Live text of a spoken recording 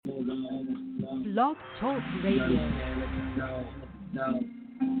Blog Talk Radio.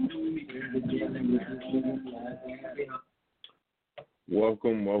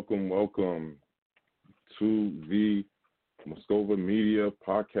 Welcome to the Moscova Media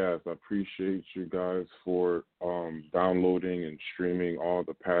Podcast. I appreciate you guys for downloading and streaming all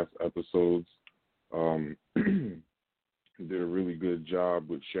the past episodes. Did a really good job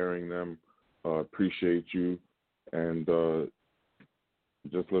with sharing them. Appreciate you. And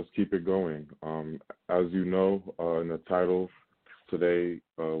just let's keep it going. As you know, in the title today,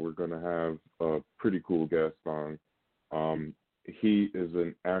 we're going to have a pretty cool guest on. He is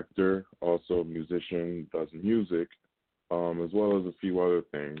an actor, also a musician, does music, as well as a few other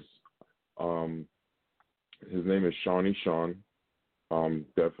things. His name is Seany Sean.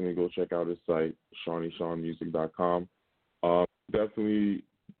 Definitely go check out his site, SeanySeanMusic.com. Definitely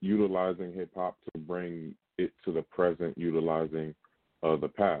utilizing hip-hop to bring it to the present, utilizing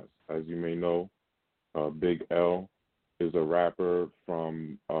the past. As you may know, Big L is a rapper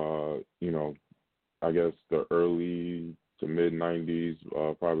from, I guess the early to mid-90s,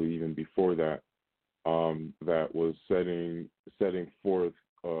 probably even before that, that was setting forth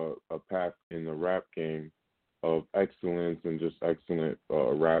a path in the rap game of excellence and just excellent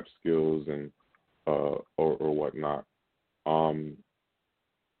rap skills and or whatnot.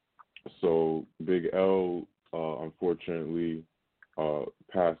 So Big L, unfortunately,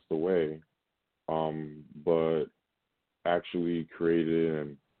 passed away, but actually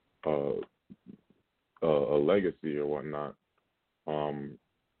created a legacy or whatnot,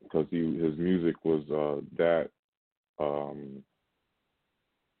 because his music was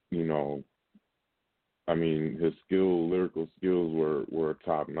his lyrical skills were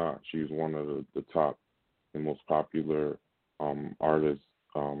top notch. He was one of the top and most popular artists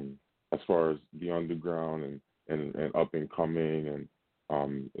as far as the underground and up and coming, and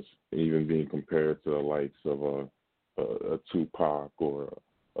even being compared to the likes of a Tupac or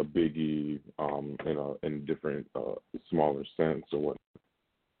a Biggie in a different smaller sense or what.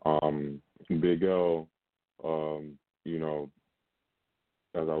 Big L,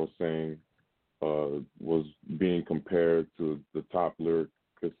 as I was saying, was being compared to the top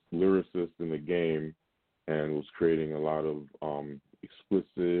lyricist in the game, and was creating a lot of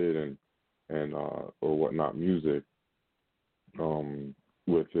explicit and or whatnot music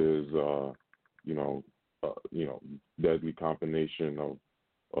with his deadly combination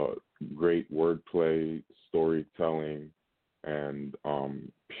of great wordplay, storytelling, and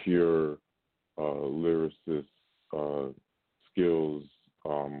pure lyricist skills,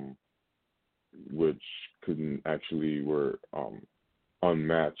 which were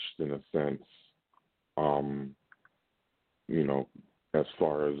unmatched in a sense, as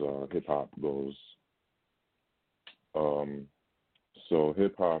far as hip-hop goes. So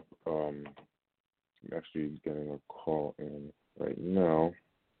hip-hop, I'm actually getting a call in right now.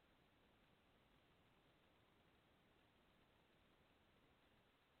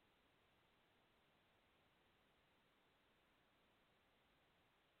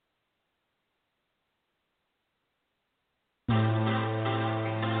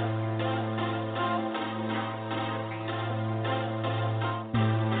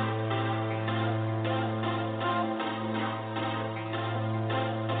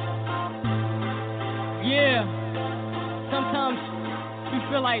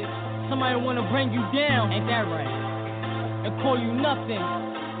 Like somebody wanna bring you down, ain't that right? And call you nothing.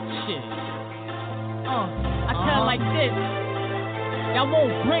 Shit. I tell like this. Y'all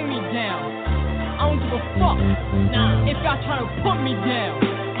won't bring me down. I don't give a fuck. Nah. If y'all tryna put me down.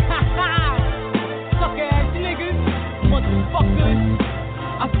 Sucker ass niggas, motherfuckers.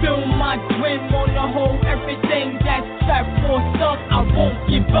 I feel my dream on the whole. Everything that's trapped for stuff, I won't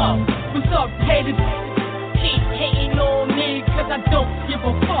give up. What's up, haters? Keep hating on me, cause I don't give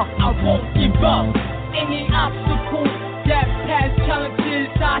a fuck, I won't give up. Any obstacle that past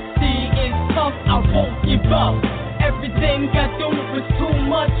challenges I see is tough, I won't give up. Everything I do is too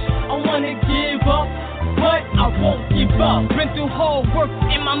much, I wanna give up, but I won't give up. Been through hard work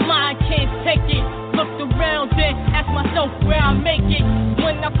and my mind can't take it. Looked around and asked myself where I make it.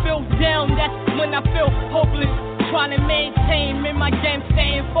 When I feel down, that's when I feel hopeless. Trying to maintain in my game,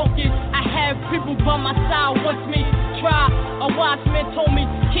 staying focused. I have people by my side, wants me try. A wise man told me,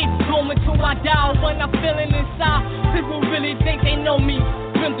 keep going till I die. When I'm feeling inside, people really think they know me.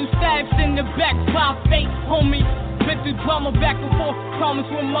 Been through stabs in the back, by fake homie. Been through drama back and forth, promise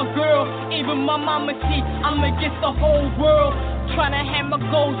with my girl. Even my mama see, I'm against the whole world. Trying to have my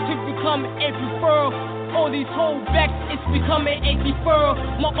goals to become a preferred. All these holdbacks, it's becoming a deferral.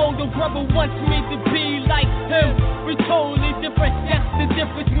 My older brother wants me to be like him. We totally different, that's the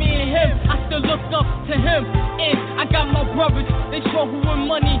difference, me and him. I still look them in. I got my brothers, they struggle with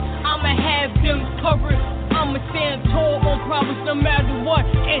money, I'ma have them covered. I'ma stand tall on problems no matter what,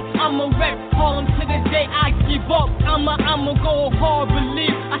 and I'ma rap Harlem to the day I give up. I'ma go hard,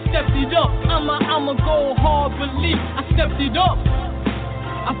 believe I stepped it up. I'ma go hard, believe I stepped it up.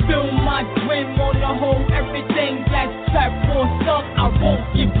 I feel my dream on the whole, everything that's trapped or stuck, I won't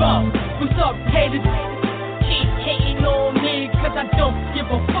give up. What's up, haters? Keep hating on me, cause I don't give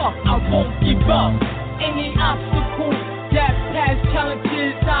a fuck, I won't give up. Any obstacle that past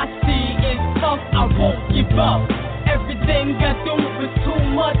challenges I see is tough, I won't give up. Everything I do is too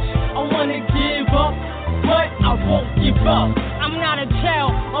much, I wanna give up, but I won't give up. I'm not a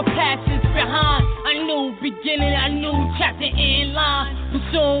child, my past is behind. A new beginning, a new chapter in line.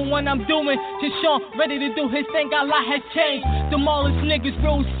 Pursuing what I'm doing, just Sean ready to do his thing, a lot has changed. Demolish niggas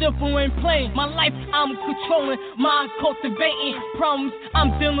real simple and plain. My life I'm controlling, mind cultivating. Problems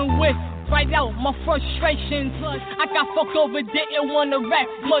I'm dealing with, write out my frustrations. I got fucked over, didn't wanna rap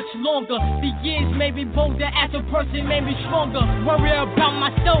much longer. The years made me bolder, as a person made me stronger. Worry about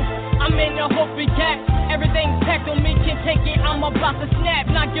myself, I'm in a hoping gap. Everything packed on me, can't take it, I'm about to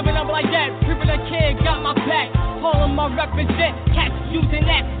snap. Not giving up like that, people that care got my back. Harlem I represent, cats using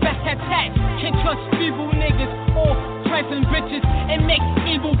that, best have tats. Can't trust feeble niggas or trifling bitches, and make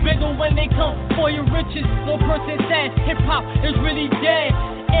evil bigger when they come for your riches. One person said hip-hop is really dead.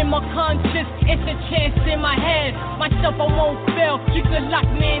 In my conscience, it's a chance in my head. Myself, I won't fail. You can lock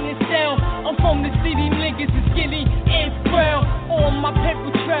me in a cell. I'm from the city, niggas is skinny and frail. On my paper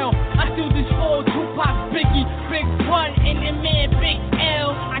trail, I do this for Tupac, Biggie, Big Pun, and the man Big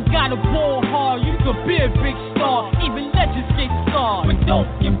L. I gotta ball hard, you could be a big star. Even legends get scarred, but don't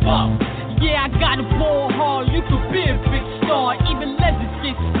give up. Yeah, I gotta ball hard, you could be a big star. Even legends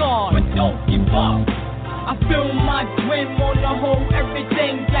get scarred, but don't give up. I feel my dream on the whole,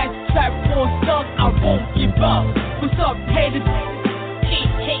 everything that's trapped or stuck, I won't give up. What's up, haters?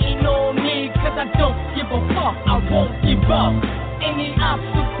 Keep hating on me, cause I don't give a fuck, I won't give up. Any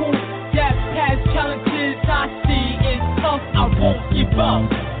obstacle that past challenges I see is tough, I won't give up.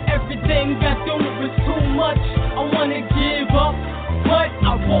 Everything I do is too much, I wanna give up, but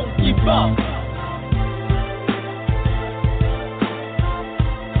I won't give up.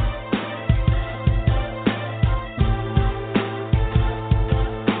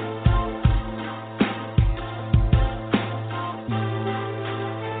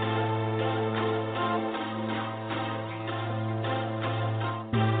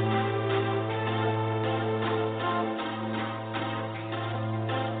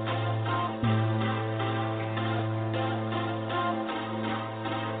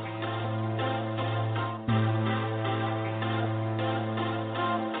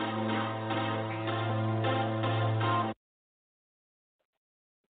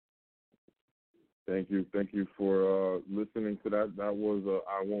 Thank you for listening to that. That was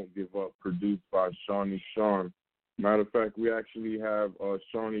I Won't Give Up, produced by Seany Sean. Matter of fact, we actually have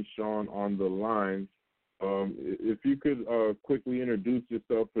Seany Sean on the line. If you could quickly introduce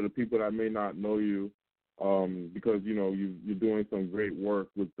yourself for the people that may not know you, because you're doing some great work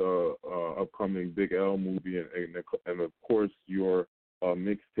with the upcoming Big L movie and of course your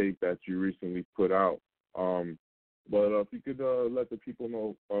mixtape that you recently put out. But if you could let the people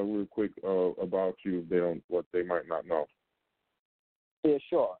know real quick about you, if they don't, what they might not know. Yeah,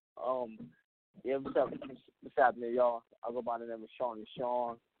 sure. What's happening, y'all? I go by the name of Seany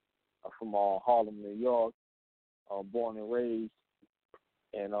Sean. I'm from Harlem, New York. Born and raised,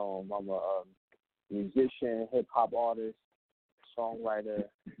 and I'm a musician, hip hop artist, songwriter,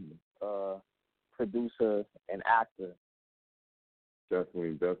 producer, and actor.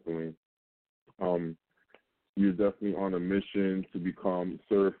 Definitely. You're definitely on a mission to become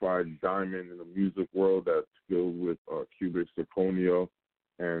certified diamond in the music world that's filled with cubic zirconia,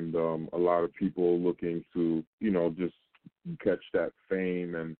 and a lot of people looking to, just catch that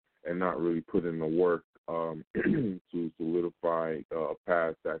fame and not really put in the work to solidify a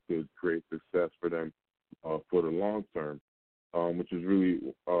path that could create success for them for the long term, which is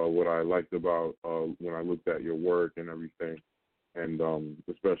really what I liked about when I looked at your work and everything, and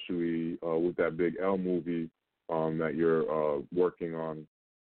especially with that Big L movie that you're working on.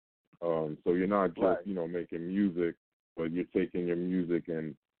 So you're not just, making music, but you're taking your music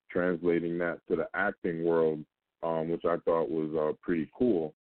and translating that to the acting world, which I thought was pretty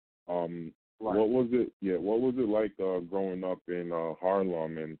cool. What was it? Yeah, what was it like growing up in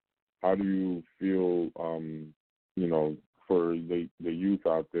Harlem, and how do you feel? For the youth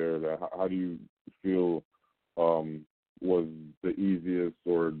out there, how do you feel was the easiest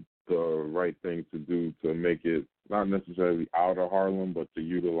or the right thing to do to make it not necessarily out of Harlem, but to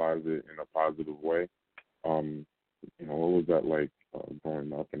utilize it in a positive way? What was that like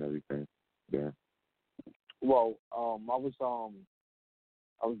growing up and everything there? Well, I was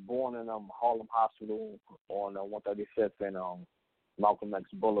born in Harlem Hospital on 135th and Malcolm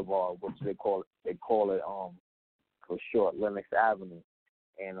X Boulevard, which they call it for short Lennox Avenue.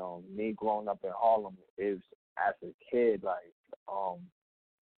 And me growing up in Harlem is as a kid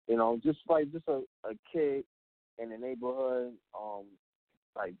just a kid in the neighborhood,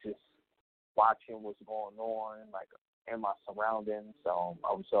 just watching what's going on, like in my surroundings.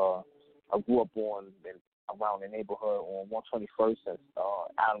 I grew up around the neighborhood on 121st and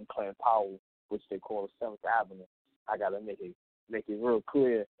acclaimed Powell, which they call 7th Avenue. I gotta make it real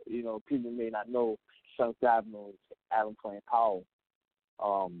clear. People may not know 7th Avenue is acclaimed Powell.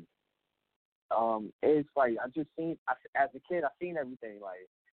 It's like I just seen as a kid. I seen everything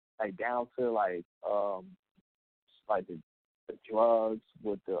like down to the drugs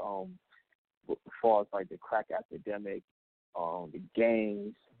with the as far as like the crack epidemic, the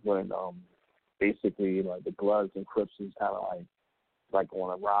gangs when basically like the Bloods and Crips is kind of like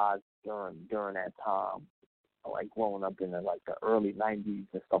on a rise during that time, like growing up in the early '90s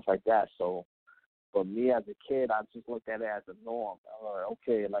and stuff like that. So, for me as a kid, I just looked at it as a norm.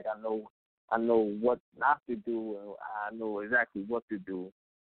 Okay, like I know what not to do, and I know exactly what to do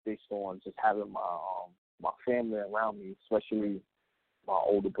based on just having my family around me, especially my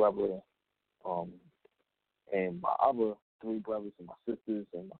older brother, and my other 3 brothers and my sisters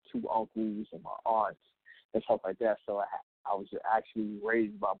and my 2 uncles and my aunts and stuff like that. So I was actually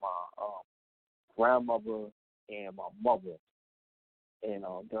raised by my grandmother and my mother. And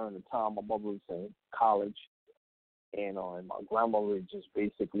during the time my mother was in college, and my grandmother just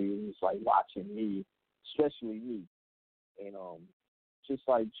basically was like watching me, especially me, and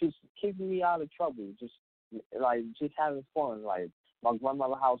just keeping me out of trouble, just having fun. Like my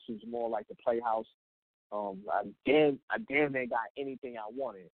grandmother's house was more like a playhouse. I damn near got anything I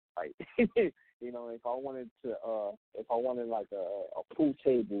wanted. Like if I wanted like a pool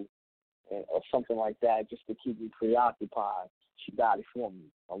table or something like that, just to keep me preoccupied, she got it for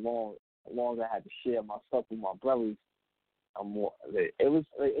me. As long as I had to share my stuff with my brothers, it was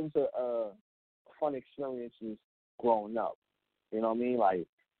a fun experience growing up. You know what I mean? Like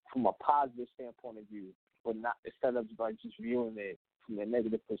from a positive standpoint of view, but not instead of like just viewing it from a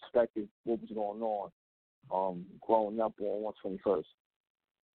negative perspective, what was going on growing up on 121st.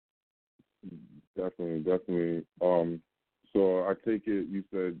 Definitely. So I take it you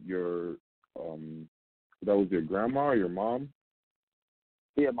said your that was your grandma or your mom?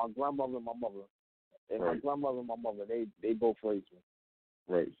 Yeah, my grandmother and my mother. And right. My grandmother and my mother, they both raised me.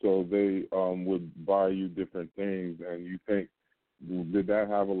 Right. So they would buy you different things, and you think did that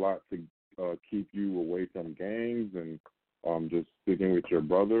have a lot to keep you away from gangs and just sticking with your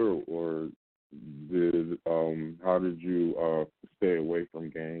brother, or did how did you stay away from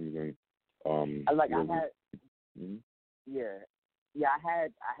gangs and I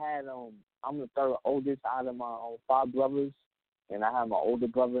had I'm the 3rd oldest out of my 5 brothers, and I have my older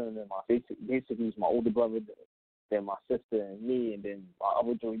brother, and then basically it's my older brother, then my sister and me, and then my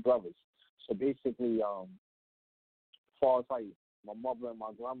other 3 brothers. So basically, as far as like my mother and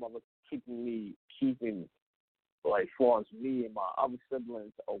my grandmother keeping like as far as me and my other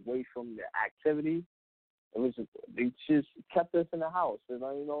siblings away from the activity, they just kept us in the house. It's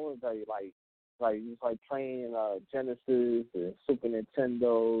like playing Genesis and Super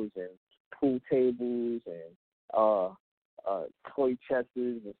Nintendos and pool tables and toy chests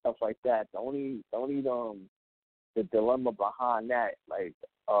and stuff like that. The dilemma behind that, like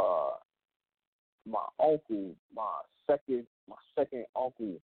my uncle, my second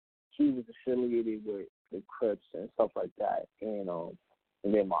uncle, he was affiliated with the Crips and stuff like that, and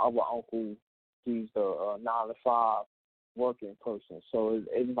then my other uncle, he's the 9 to 5 working person. So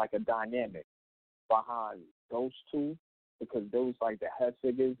it was like a dynamic behind those 2, because those like the head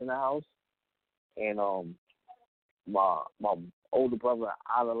figures in the house, and my older brother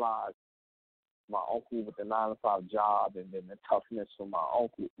idolized my uncle with the 9 to 5 job, and then the toughness from my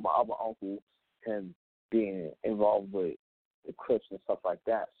other uncle, him being involved with the Crips and stuff like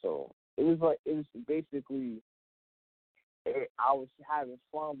that. So it was basically I was having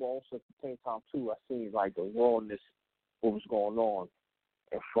fun, but also at the same time too, I seen like the rawness, what was going on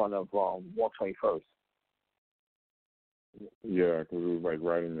in front of 121st. Yeah, because it was like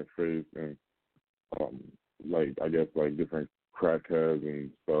right in your face, and like I guess like different crackheads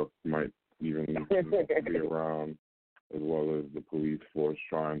and stuff might even be around, as well as the police force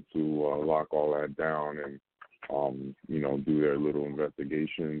trying to lock all that down and do their little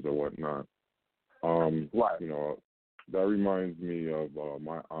investigations or whatnot. Right. That reminds me of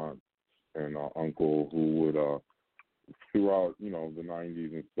my aunt and uncle who would throughout, you know, the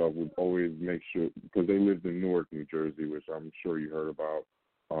 90s and stuff, would always make sure, because they lived in Newark, New Jersey, which I'm sure you heard about,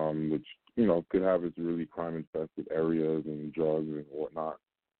 which, you know, could have its really crime-infested areas and drugs and whatnot.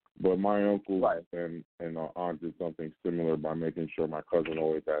 But my uncle and aunt did something similar by making sure my cousin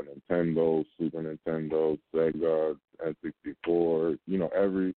always had Nintendo, Super Nintendo, Sega, N64, you know,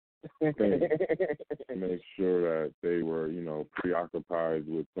 everything to make sure that they were, you know, preoccupied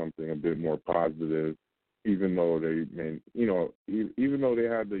with something a bit more positive, even though they, you know, even though they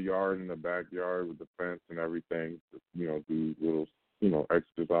had the yard and the backyard with the fence and everything, you know, do little, you know,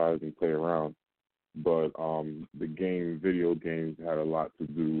 exercise and play around. But the video games had a lot to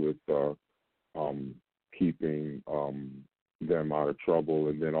do with keeping them out of trouble,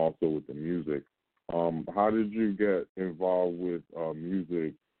 and then also with the music. How did you get involved with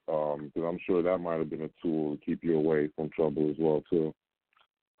music? Because I'm sure that might have been a tool to keep you away from trouble as well, too.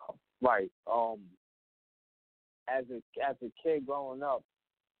 Right. As a kid growing up,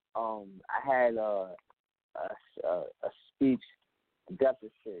 I had a speech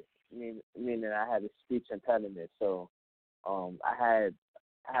deficit, meaning I had a speech impediment. So I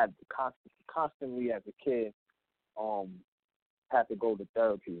had constantly as a kid had to go to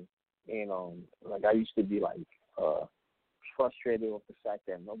therapy, and like I used to be like frustrated with the fact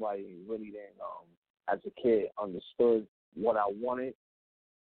that nobody really didn't as a kid understood what I wanted,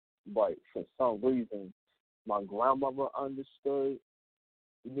 but for some reason my grandmother understood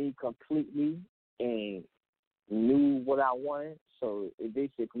me completely and knew what I wanted. So it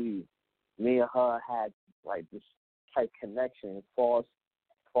basically, me and her had like this tight connection as far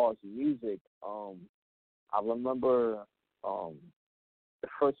as music. I remember the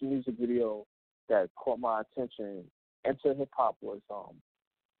first music video that caught my attention into hip hop was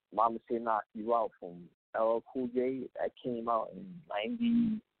Mama Say Knock You Out from LL Cool J. That came out in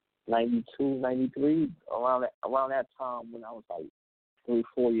 92, 93, around that time when I was like 3,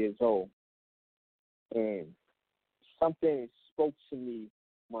 4 years old. And something spoke to me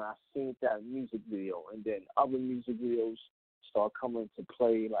when I seen that music video, and then other music videos started coming to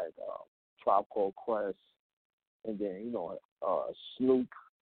play, like Tribe Called Quest, and then, you know, Snoop,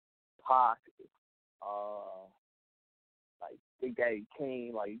 Pac, like Big Daddy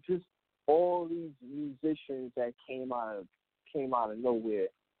Kane, like just all these musicians that came out of nowhere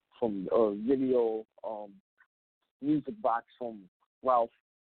from video music box from Ralph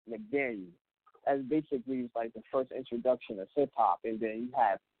McDaniel. As basically it's like the first introduction of hip hop, and then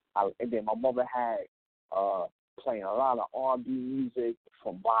my mother had playing a lot of R&B music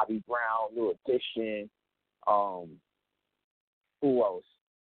from Bobby Brown, New Edition, who else?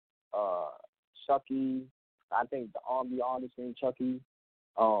 Chucky, I think the R&B artist named Chucky,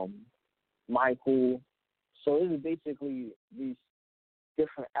 Michael. So it was basically these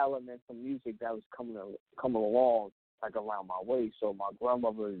different elements of music that was coming along like around my way. So my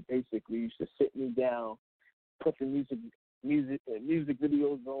grandmother basically used to sit me down, put the music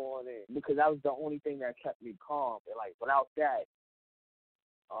videos on, and because that was the only thing that kept me calm. And like without that,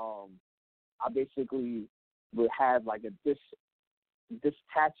 I basically would have like a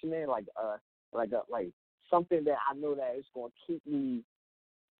detachment, like something that I know that it's gonna keep me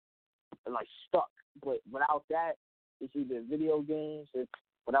like stuck. But without that, it's either video games.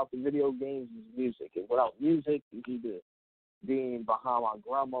 Without the video games, it's music. And without music, it's either being behind my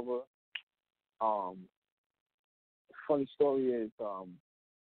grandmother. Funny story is,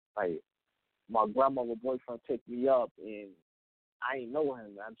 like my grandmother's boyfriend picked me up, and I didn't know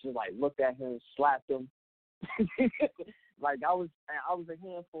him. I just like looked at him, slapped him. Like I was a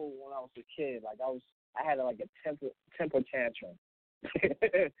handful when I was a kid. Like I had like a temper tantrum.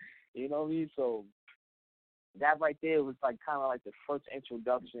 You know what I mean? So that right there was like kind of like the first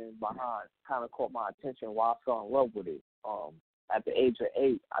introduction behind, kind of caught my attention while I fell in love with it. At the age of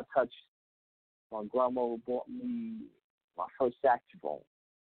 8, my grandmother bought me my first saxophone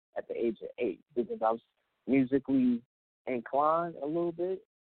at the age of 8 because I was musically inclined a little bit.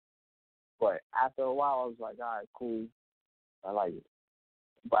 But after a while, I was like, all right, cool, I like it.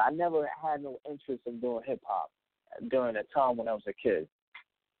 But I never had no interest in doing hip hop during the time when I was a kid.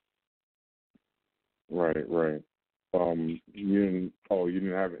 Right. You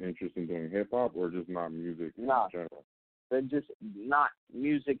didn't have an interest in doing hip hop, or just not music in general? They're just not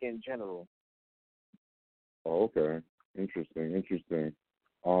music in general. Oh, okay. Interesting.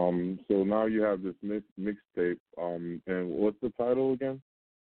 So now you have this mixtape. And what's the title again?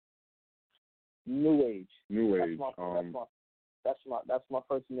 New Age. That's my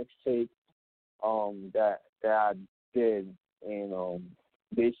first mixtape. That I did, and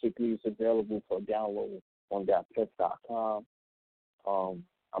basically it's available for download on thatpiff.com.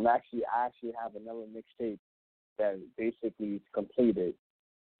 I actually have another mixtape that basically is completed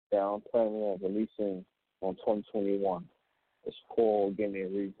that I'm planning on releasing on 2021. It's called Give Me a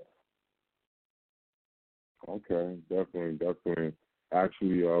Reason. Okay, definitely.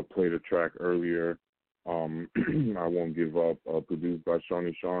 Actually, played a track earlier. I Won't Give Up, produced by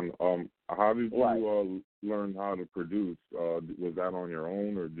Seany Sean. How did you learn how to produce? Was that on your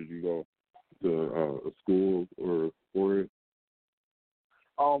own, or did you go to a school or for it?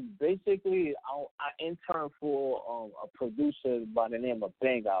 Basically, I interned for a producer by the name of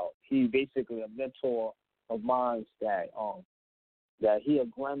Big L. He basically a mentor of mine that he a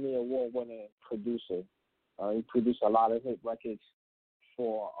Grammy Award-winning producer. He produced a lot of hit records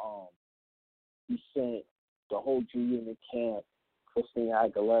for he sent the whole G Unit Camp, Christina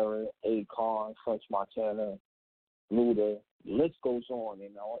Aguilera, Akon, French Montana, Luda. The list goes on. You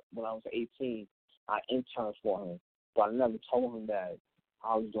know, when I was 18, I interned for him, but I never told him that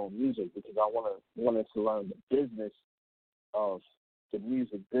I was doing music because I wanted to learn the business of the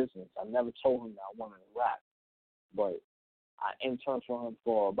music business. I never told him that I wanted to rap, but I interned for him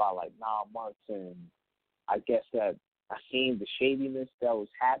for about like 9 months, and I guess that I seen the shadiness that was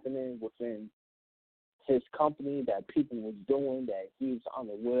happening within his company, that people was doing, that he was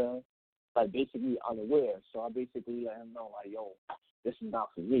unaware, like basically unaware. So I basically let him know, like, yo, this is not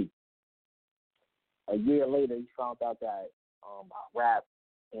for me. A year later, he found out that I rap,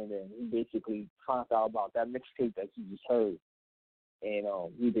 and then he basically found out about that mixtape that you just heard. And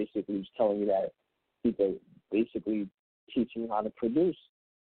he basically was telling me that he could basically teach me how to produce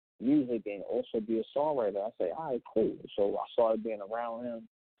music and also be a songwriter. I said, all right, cool. So I started being around him,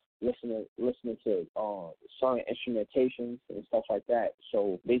 listening to certain instrumentations and stuff like that.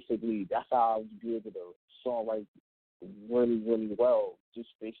 So basically, that's how I was able to songwrite really, really well, just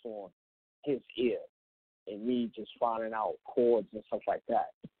based on his ear and me just finding out chords and stuff like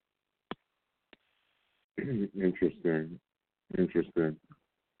that. Interesting.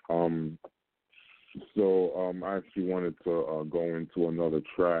 So I actually wanted to go into another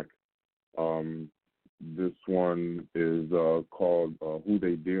track. This one is called Who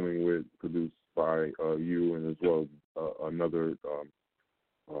They Dealing With, produced by you and as well as another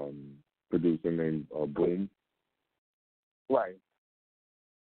producer named Boom. Right.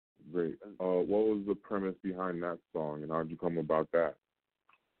 Great. What was the premise behind that song, and how did you come about that?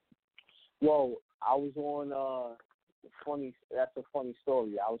 Well, I was on that's a funny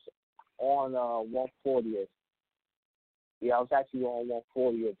story. I was on 140th. Yeah, I was actually on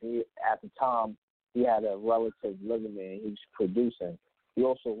 140th. At the time, he had a relative living there. He was producing. He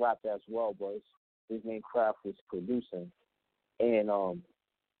also rapped as well, but his name Kraft was producing. And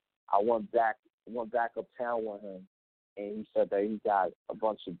I went back uptown with him, and he said that he got a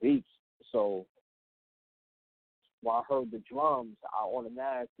bunch of beats. So when I heard the drums, I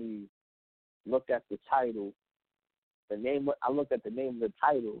automatically looked at the title. I looked at the name of the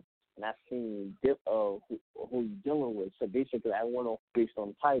title, and I seen who you're dealing with. So basically, I went off based on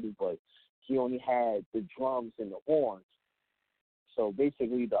the title, but he only had the drums and the horns. So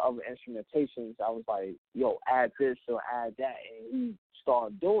basically, the other instrumentations, I was like, yo, add this or add that, and he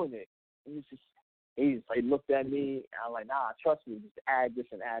started doing it. He just like looked at me, and I'm like, nah, trust me, just add this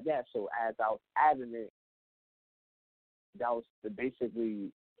and add that. So as I was adding it, that was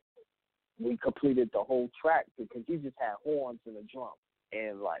basically we completed the whole track because he just had horns and a drum.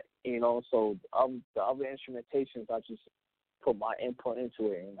 And, like, you know, so the other instrumentations, I just put my input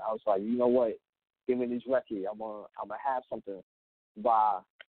into it. And I was like, you know what? Give me this record. I'm gonna have something by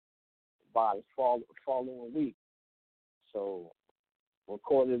the following week. So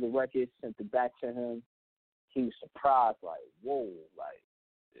recorded the record, sent it back to him. He was surprised, like, whoa, like,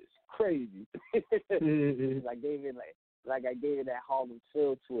 it's crazy. Mm-hmm. I gave it that Harlem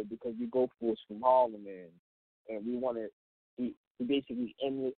feel to it because we both was from Harlem, and we wanted he basically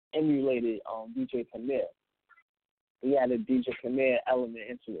emulated DJ Premier. He had a DJ Premier element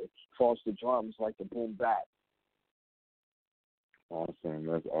into it, as far as the drums, like the boom bap. Awesome,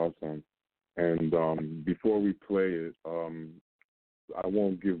 that's awesome. And before we play it, I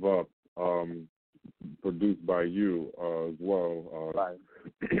Won't Give Up, produced by you as well. Right.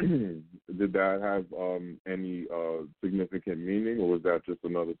 Did that have any significant meaning, or was that just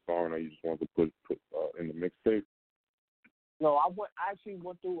another song that you just wanted to put in the mixtape? No, I actually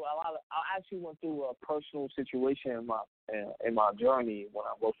went through a personal situation in my journey when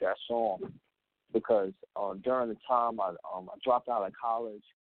I wrote that song, because during the time I dropped out of college,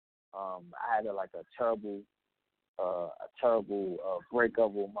 I had a terrible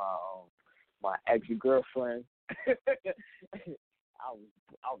breakup with my ex girlfriend. I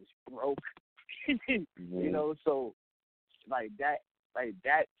was broke, you know. So like that like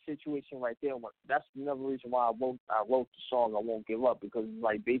that situation right there. That's another reason why I wrote the song "I Won't Give Up" because it's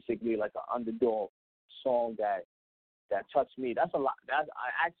like basically like an underdog song that touched me. That's a lot. That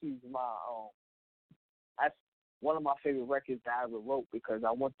I actually is my that's one of my favorite records that I ever wrote because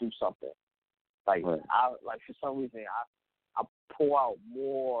I went through something. Like right. For some reason I pour out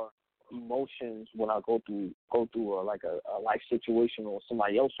more emotions when I go through a life situation or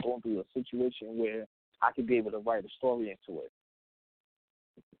somebody else going through a situation where I could be able to write a story into it.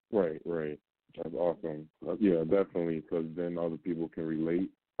 Right. That's awesome. Yeah, definitely, because then other people can relate,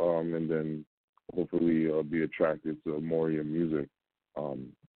 and then hopefully be attracted to more of your music,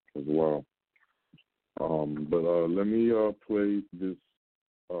 as well. But let me play this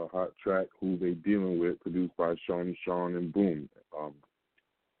hot track, "Who They Dealing With," produced by Seany Sean and Boom.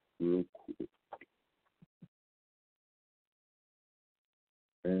 Real quick.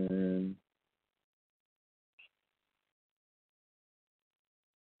 And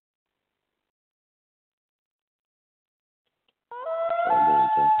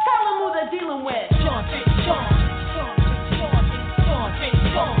tell them who they're dealing with.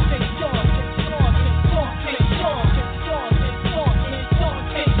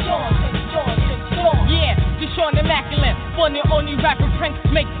 Sean immaculate, one and only rapper Prince,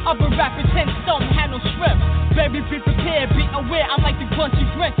 make other rappers tense, some handle shrimp. Baby, be prepared, be aware, I'm like the crunchy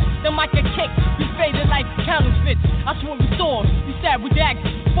Prince. The mic a kick, you faded like counterfeits. I swing with swords, you stab with daggers.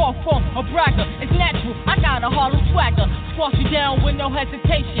 Far from a bragger, it's natural, I got a Harlem swagger. Squash you down with no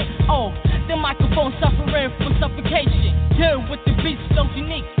hesitation. Oh, the microphone suffering from suffocation. Deal with the beats, so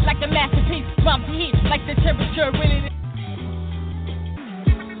unique, like a masterpiece. Rhymes heat, like the temperature in it.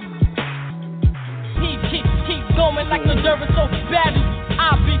 Keep going like the Duracell battery.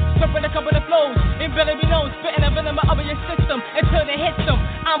 I'll be ripping a couple of flows. It better be known, spitting a venom over your system until they hit them.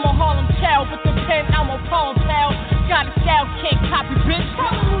 I'm a Harlem child with the pen, I'm a palm pal. Got a style, can't copy, bitch.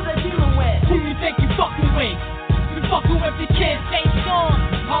 Tell them who they're dealing with. Who you think you fucking with? You fucking with the kid, Seany Sean,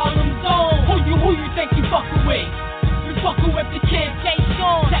 Harlem Zone. Who you think you fucking with? You fucking with the kid, Seany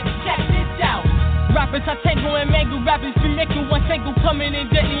Sean. Check this out. Rappers I tangle and mangle, rappers be making one single, coming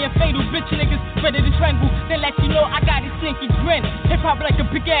in deadly and fatal. Bitch niggas ready to strangle, then let you know I got a sneaky grin. Hip hop like a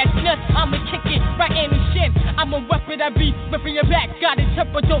big ass nut, I'ma kick it right in the shin. I'm a weapon that be ripping your back, got a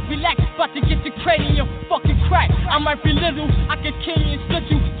temper, don't relax, about to get your cranium fucking crack. I might be little, I can kill you and split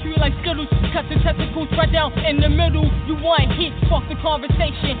you, chew you like Skittles, cut the testicles right down in the middle. You want heat, fuck the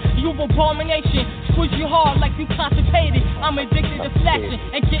conversation, you abomination, squeeze you hard like you constipated. I'm addicted to flashing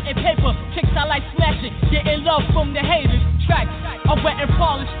and getting paper, chicks I like smashing, getting love from the haters. Tracks are wet and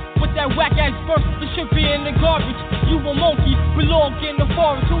polished with that whack ass verse that should be in the garbage. You a monkey, belong in the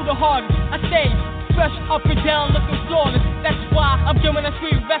forest. Who the hardest? I stay fresh up and down, looking flawless. That's why I'm giving a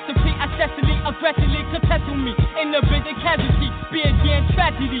sweet recipe. Accessibly, aggressively contest with me in the bigger casualty, be a damn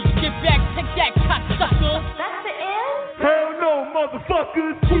tragedy. Get back, take that, cocksucker. That's the end. Hell no,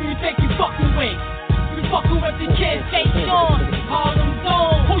 motherfuckers. Who you think you fucking with? You fucking with the kid, Seany Sean, Harlem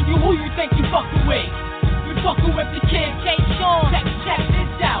Zone. Who you think you fucking with? You fucking with the kid, Seany Sean. Check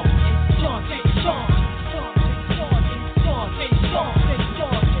this out. It's Sean, Seany Sean.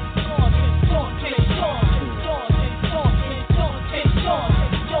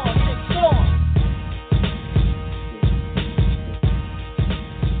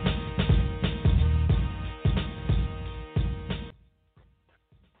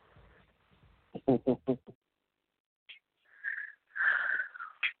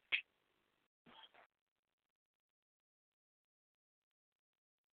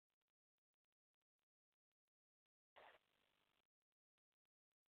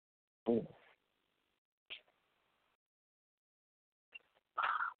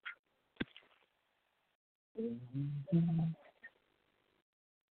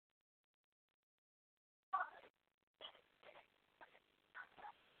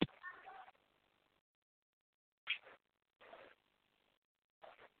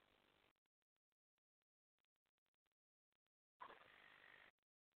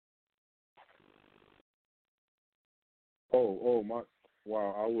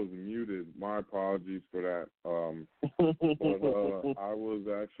 Wow, I was muted. My apologies for that. But I was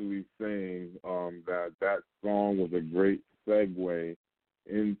actually saying that song was a great segue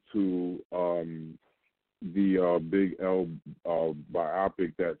into the Big L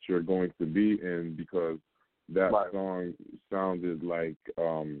biopic that you're going to be in, because that song sounded like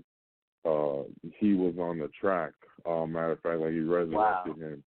he was on the track. Matter of fact, like you resurrected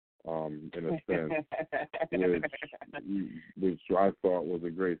him. In a sense, which I thought was a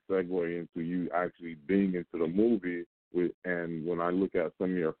great segue into you actually being into the movie. And when I look at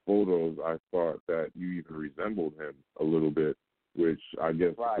some of your photos, I thought that you even resembled him a little bit. which I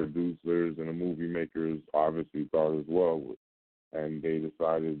guess Right. the producers and the movie makers obviously thought as well, and they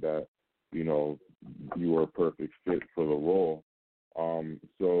decided that, you know, you were a perfect fit for the role.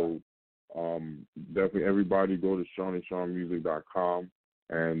 Definitely everybody go to SeanySeanMusic.com,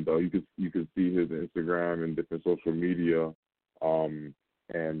 and you can see his Instagram and different social media,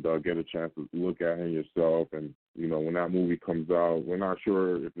 and get a chance to look at him yourself. And, you know, when that movie comes out, we're not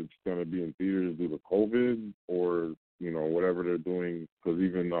sure if it's going to be in theaters due to COVID or, you know, whatever they're doing, because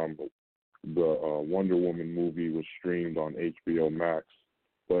even the Wonder Woman movie was streamed on HBO Max.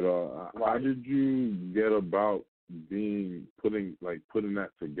 But how did you get about putting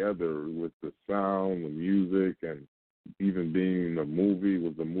that together with the sound, the music, and even being in the movie?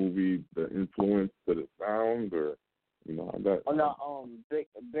 Was the movie the influence to the sound, or, you know, that? Oh no,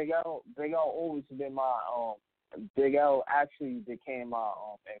 Big L always been my Big L actually became my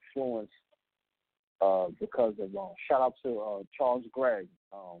influence because of shout out to Charles Gregg.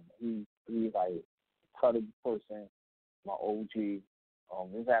 He's like incredible person, my OG. It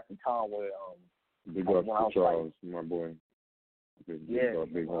was at the time where Big up to Charles, my boy. Big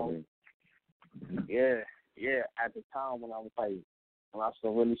homie. Yeah. At the time when I was like, when I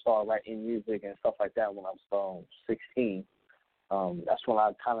really started writing music and stuff like that, when I was 16, that's when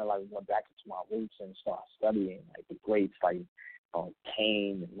I kind of like went back into my roots and started studying like the greats like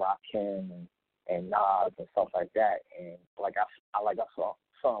Kane and Rakim and Nas and stuff like that. And like I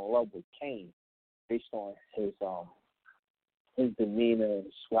fell in love with Kane based on his demeanor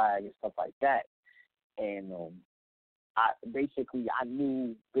and swag and stuff like that. And I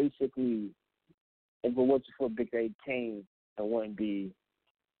knew if it wasn't for Big A Kane, it wouldn't be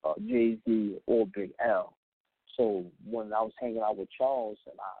Jay-Z or Big L. So when I was hanging out with Charles,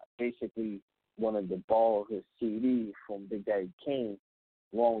 and I basically wanted to borrow his CD from Big Daddy Kane,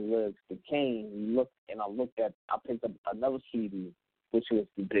 Long Live the Kane, I picked up another CD, which was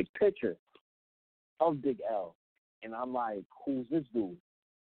the big picture of Big L. And I'm like, who's this dude?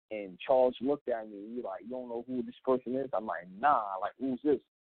 And Charles looked at me, he's like, you don't know who this person is? I'm like, nah, like, who's this?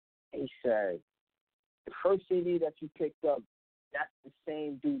 And he said, the first CD that you picked up, that's the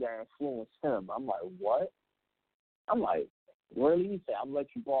same dude that influenced him. I'm like, what? I'm like, really? He said, I'm going to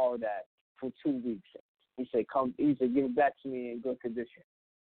let you borrow that for 2 weeks. He said, give it back to me in good condition.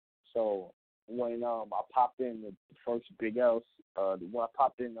 So when I popped in the first Big L, when I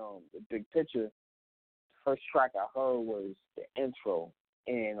popped in the big picture, the first track I heard was the intro.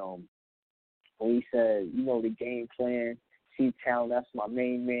 And when he said, you know, the game plan, C-Town, that's my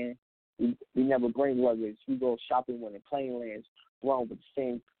main man. We never bring luggage. We go shopping when the plane lands. Run with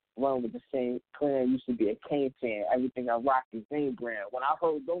the same clan. Used to be a Kane fan. Everything I rock is name brand. When I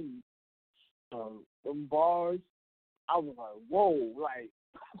heard them bars, I was like, whoa,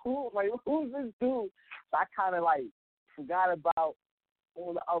 who's this dude? So I kind of like forgot about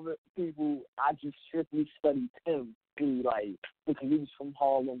all the other people. I just strictly studied him, because he was from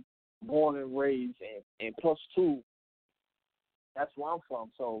Harlem, born and raised, and plus two, that's where I'm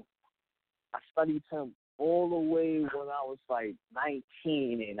from. So I studied him all the way when I was like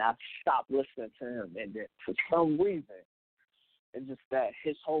 19, and I stopped listening to him. And then for some reason, it's just that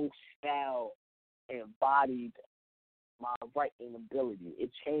his whole style embodied my writing ability. It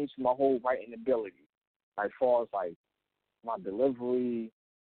changed my whole writing ability, as far as like my delivery,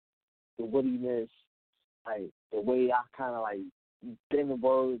 the wittiness, like the way I kind of like bend the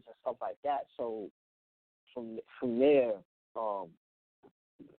words and stuff like that. So from there,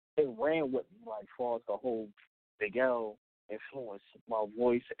 it ran with me, like, as far as the whole Big L influence, my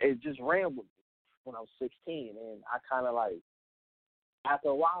voice. It just ran with me when I was 16. And I kind of like, after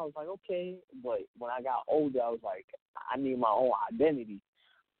a while, I was like, okay. But when I got older, I was like, I need my own identity.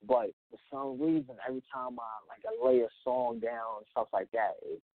 But for some reason, every time I lay a song down and stuff like that,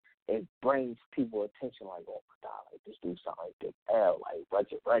 it brings people attention, like, oh my God, like this dude sound like Big L, like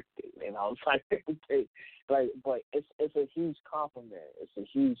resurrected. And I was like, okay, but it's a huge compliment. It's a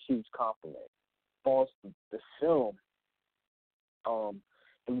huge compliment. As far as the film,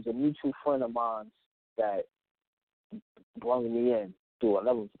 it was a mutual friend of mine that brought me in through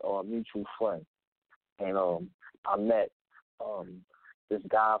another mutual friend, and I met this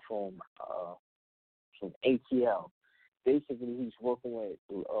guy from ATL. Basically, he's working with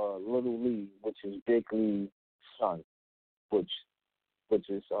Little Lee, which is Big Lee's son, which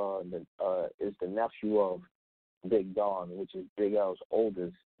is the nephew of Big Don, which is Big L's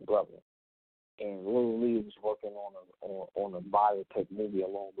oldest brother. And Little Lee was working on a biopic movie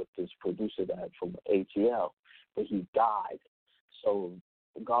along with this producer that from ATL, but he died. So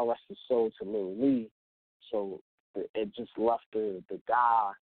God rest his soul to Little Lee. So it just left the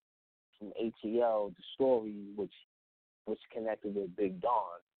guy from ATL, the story, which was connected with Big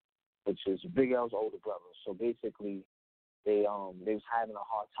Don, which is Big L's older brother. So basically, they was having a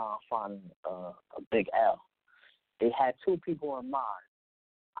hard time finding a Big L. They had two people in mind.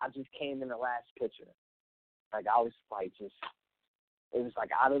 I just came in the last picture. Like I was like it was like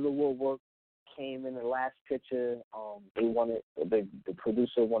out of the woodwork. Came in the last picture. They wanted the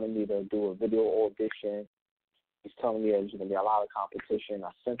producer wanted me to do a video audition. He's telling me there's going to be a lot of competition.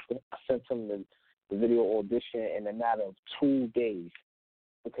 I sent him the video audition in a matter of 2 days,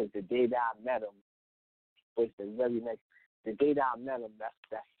 because the day that I met him was the day that I met him.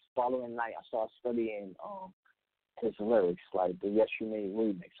 That's following night. I started studying his lyrics, like the Yes You May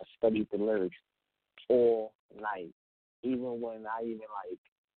remix. I studied the lyrics all night. Even when I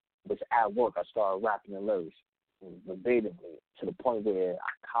was at work, I started rapping the lyrics verbatimly, to the point where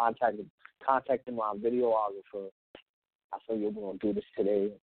I contacted my videographer. I said, "You're going to do this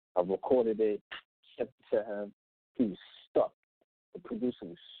today." I recorded it, sent it to him. He was stuck. The producer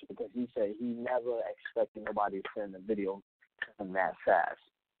was, because he said he never expected nobody to send a video to him that fast.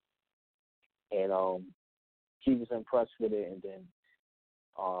 And he was impressed with it. And then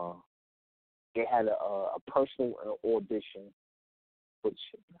they had a personal audition, which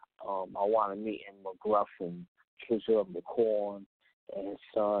I wanted to meet in McGruff and Trisha of the Corn and his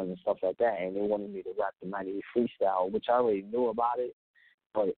son and stuff like that. And they wanted me to rap the 98 freestyle, which I already knew about it.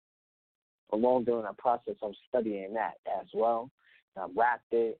 But along during that process, I'm studying that as well. And I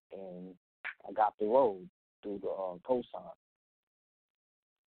rapped it, and I got the role through the cosign.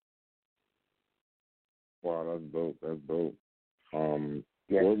 Wow, that's dope. That's dope.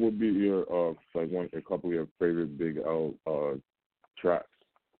 Yeah. What would be your a couple of your favorite Big L tracks?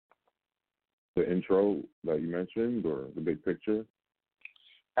 The intro that you mentioned, or the big picture?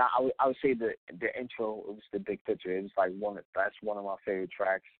 I would say the intro. It was the big picture. It was like that's one of my favorite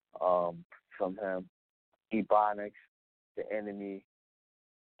tracks from him. Ebonics, The Enemy,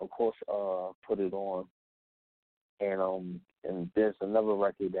 of course. Put It On, and there's another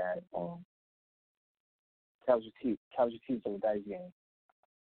record that Casualties of the Dice Game.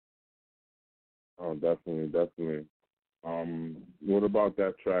 Oh, definitely. What about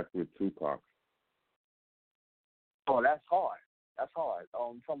that track with Tupac? Oh, that's hard.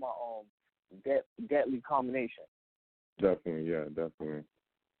 From my Deadly Combination. Definitely.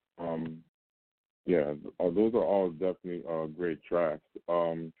 Those are all definitely great tracks.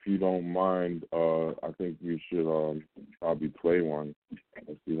 If you don't mind, I think we should probably play one.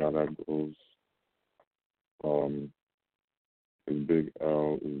 Let's see how that goes. Big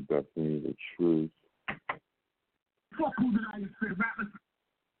L is definitely the truth. Fuck who did I say rappers?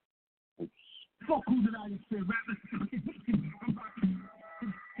 Fuck who did I say rappers?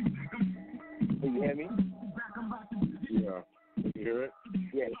 Can you hear me? Yeah. Can you hear it?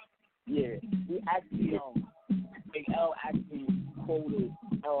 Yeah. He actually, Big L actually quoted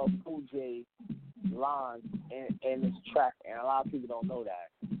LL Cool J lines in this track, and a lot of people don't know that.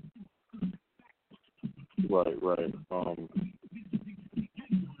 Right.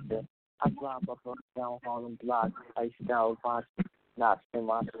 Yeah. I drive up and down Harlem blocks, iced out rocks, knots in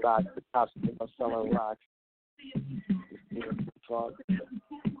my socks, the tops in my summer rocks.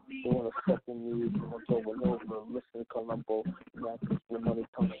 Doing a fucking music, I'm over and over, listen to Columbo, now the money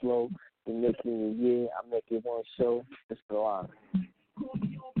comes slow, you make it in a year, I make it one show, it's the line.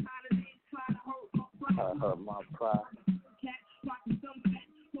 I hurt my pride.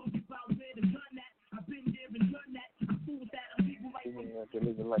 They're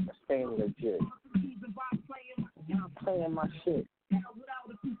living like a stand legit. I'm playing my shit.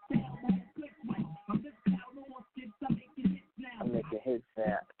 I'm making hits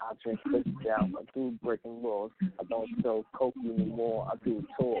now. I drink hits down. I do breaking laws. I don't sell coke anymore. I do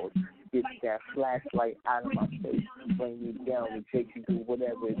tours. Get that flashlight out of my face. Bring me down and take you through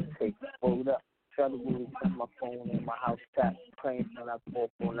whatever it takes. Hold up. Try to move my phone in my house tap. Praying when I fall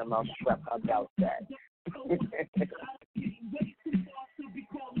on the mouth strap. I doubt that.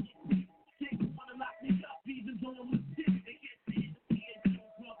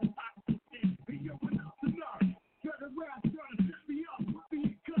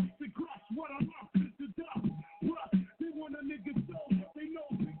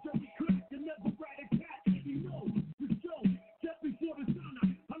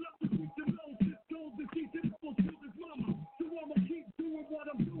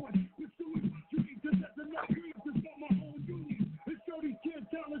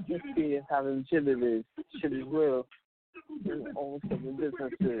 Experience how legit it is. Shit is real. Almost like the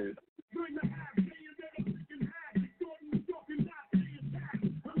business is.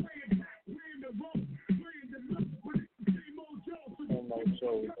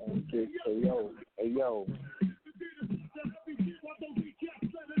 Hey yo.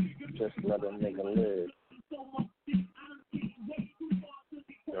 just let a nigga live.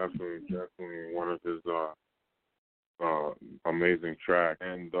 Definitely one of his amazing tracks.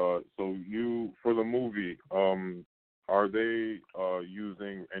 And so you, for the movie, are they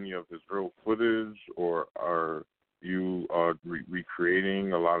using any of his real footage, or are you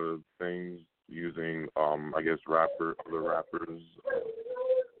recreating a lot of things using, I guess, other rappers,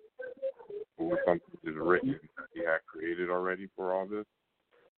 or something is written that he had created already for all this?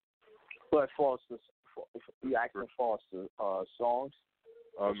 But for you asking for the songs?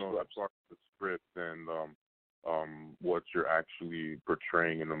 No, as far as the script and what you're actually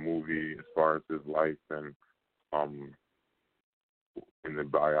portraying in the movie, as far as his life and in the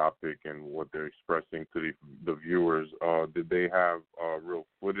biopic and what they're expressing to the viewers. Did they have real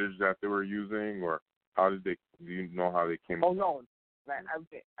footage that they were using, or how did they? Do you know how they came? Oh no, man!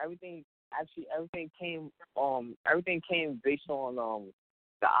 Everything came based on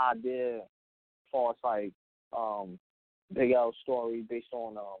the idea, as far as like Big L's story, based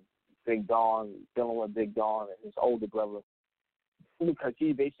on Big Don, dealing with Big Don and his older brother, because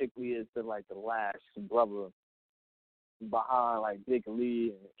he basically is the last brother behind like Big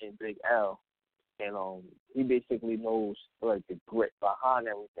Lee and Big L, and he basically knows like the grit behind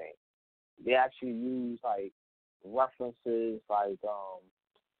everything. They actually use like references like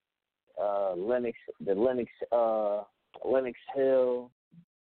Lenox Hill.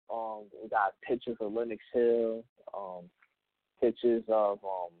 We got pictures of Lenox Hill, pictures of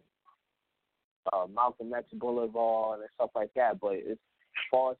Malcolm X Boulevard and stuff like that. But as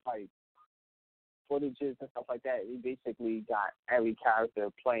far as like footages and stuff like that, we basically got every character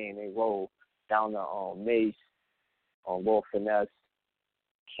playing a role down to Mace, Will Finesse,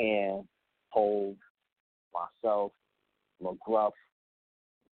 Cam, Hove, myself, McGruff,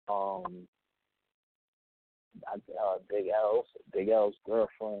 Big L's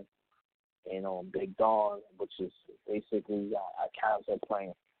girlfriend, and Big Don, which is basically a character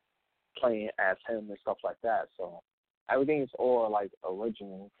playing as him and stuff like that. So everything is all like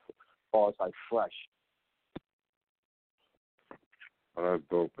original, as far as like fresh. Oh,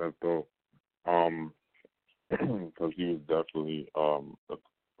 that's dope. Because he was definitely a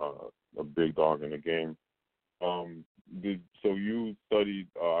big dog in the game. So you studied,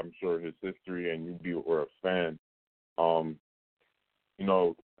 I'm sure, his history, and you were a fan.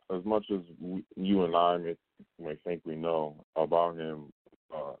 As much as you and I may think we know about him,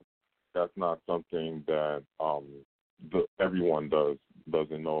 that's not something that everyone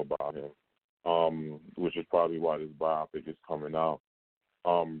doesn't know about him, which is probably why this biopic is coming out.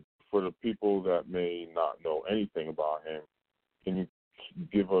 For the people that may not know anything about him, can you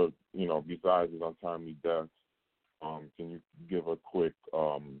give besides his untimely death, can you give a quick,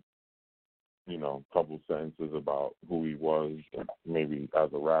 couple sentences about who he was, maybe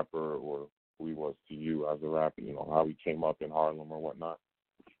as a rapper, or who he was to you as a rapper, how he came up in Harlem or whatnot?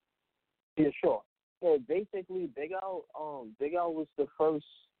 Yeah, sure. Yeah, basically, Big L was the first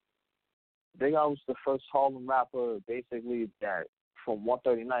Harlem rapper, basically, that from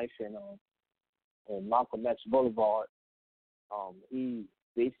 139th and Malcolm X Boulevard. He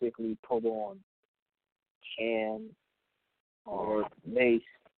basically put on Cam, Mace.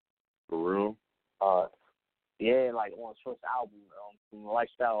 For real? Yeah, like on his first album, from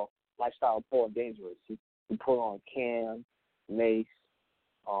Lifestyle Poor and Dangerous. He put on Cam, Mace,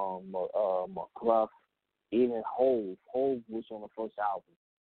 McGruff, even Hove. Hove was on the first album.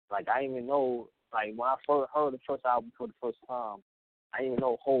 Like, I didn't even know, like, when I first heard the first album for the first time, I didn't even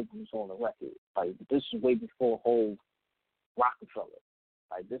know Hove was on the record. Like, this is way before Hove Rockefeller.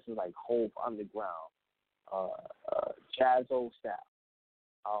 Like, this is like Hove Underground, jazz old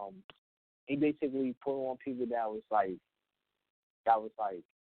style. He basically put on people that was like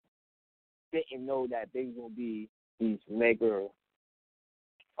didn't know that they were gonna be these mega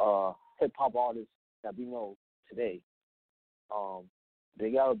hip hop artists that we know today.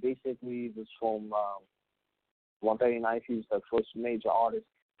 Big L basically was from 139th. He was the first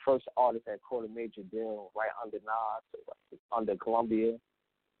artist that caught a major deal right under Nas, under Columbia.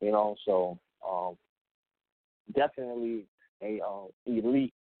 So definitely a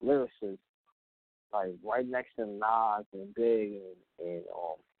elite lyricist, like right next to Nas and Big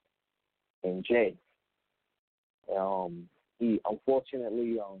and Jay. He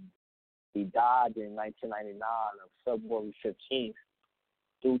unfortunately he died in 1999 of February 15th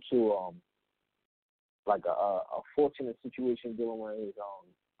due to like a fortunate situation dealing with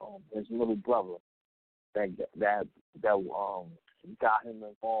his little brother that got him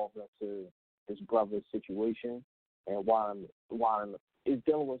involved into his brother's situation, and while it's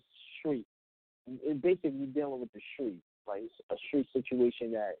dealing with street, it's basically dealing with the street, like it's a street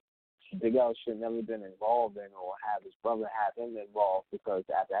situation that Big L should never been involved in or have his brother have him involved because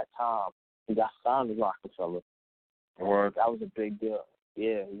at that time he got signed to Rockefeller. What? That was a big deal.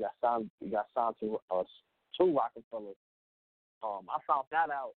 Yeah, he got signed. He got signed to Rockefeller. I found that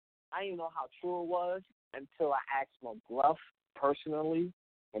out. I didn't know how true it was until I asked McGruff personally,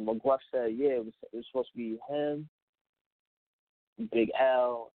 and McGruff said, yeah, it was supposed to be him, Big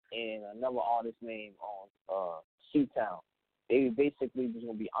L, and another artist named C-Town. They basically was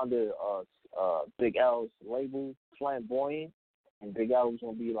going to be under Big L's label, Flamboyant, and Big L was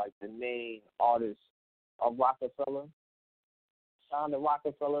going to be like the main artist of Rockefeller. Signed to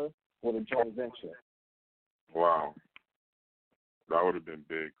Rockefeller with a joint venture. Wow. That would have been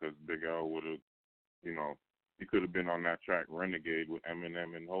big because Big L would have, he could have been on that track Renegade with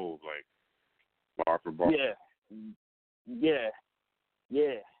Eminem and Hov, like bar for bar. Yeah.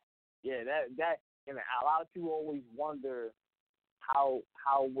 That and a lot of people always wonder how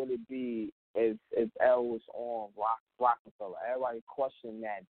would it be if L was on Rockefeller. Everybody question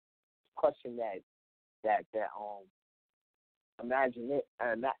that imagine it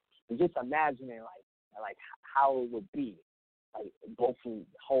and that just imagining like how it would be. Like both from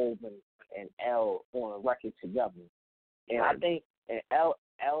Hov and L on a record together. And right. I think L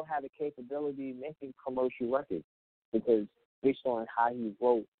had the capability of making commercial records because based on how he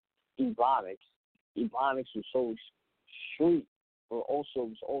wrote Ebonics was so street, but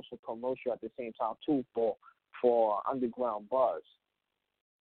was also commercial at the same time too for underground buzz.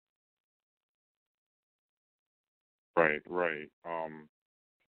 Right.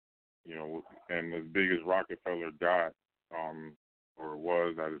 And as big as Rockefeller got, or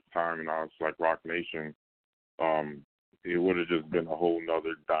was at its time, it's like Rock Nation, it would have just been a whole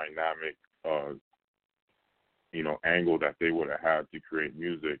nother dynamic, angle that they would have had to create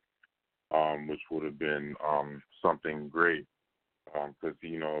music, which would have been something great, because,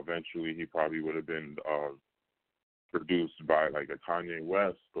 eventually he probably would have been produced by like a Kanye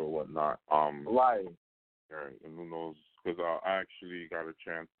West or whatnot. Right. Right, and who knows, because I actually got a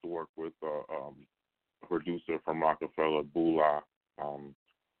chance to work with a producer from Rockefeller, Bula.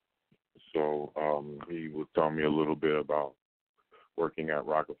 So he would tell me a little bit about working at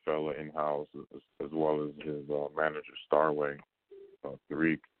Rockefeller in-house as well as his manager, Starway,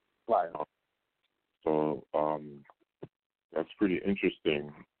 Tariq. Right. So that's pretty interesting.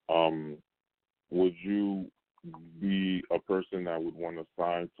 Would you be a person that would want to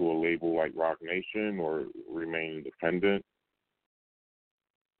sign to a label like Rock Nation or remain independent?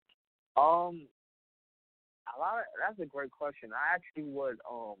 That's a great question. I actually would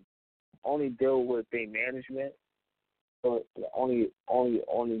only deal with their management, but only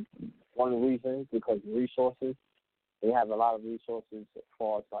one reason because resources. They have a lot of resources as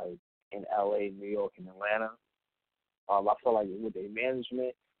far as like in LA, New York, and Atlanta. I feel like with their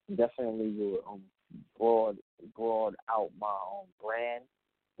management, definitely would broad out my brand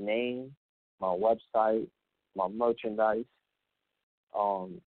name, my website, my merchandise,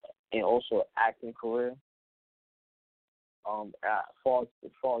 and also acting career. As far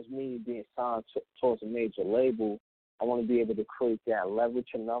as me being signed towards a major label, I want to be able to create that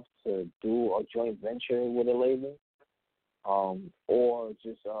leverage enough to do a joint venture with a label, or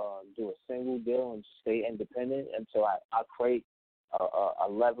just do a single deal and stay independent until I create a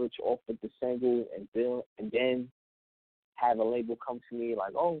leverage off of the single and then have a label come to me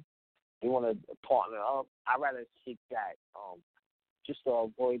like, oh, you want to partner up? I'd rather seek that just to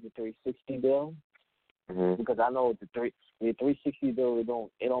avoid the 360 deal. Mm-hmm. Because I know the 360 deal it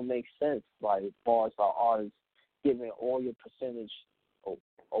don't make sense. Like as far as our artists giving all your percentage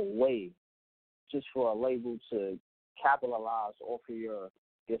away just for a label to capitalize off of your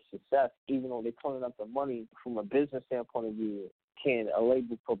success, even though they're pulling up the money from a business standpoint of view. Can a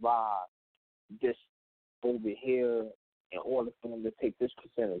label provide this over here in order for them to take this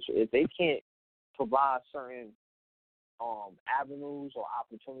percentage? If they can't provide certain avenues or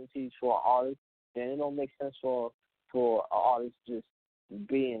opportunities for an artist, then it don't make sense for an artist just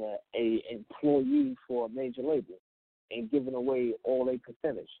being a employee for a major label and giving away all their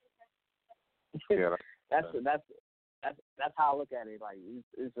percentage. Yeah, that's how I look at it. Like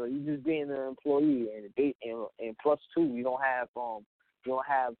it's you just being an employee, and plus two, you don't have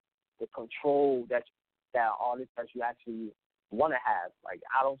the control that artist that you actually want to have. Like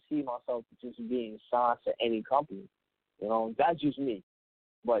I don't see myself just being signed to any company. That's just me.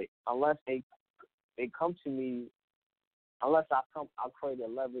 But unless they come to me, unless I'll create a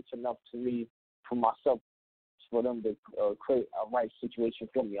leverage enough to me for myself for them to create a right situation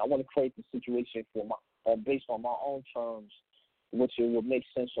for me. I want to create the situation for based on my own terms, which it would make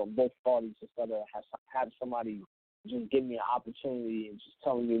sense on both parties instead of have somebody just giving me an opportunity and just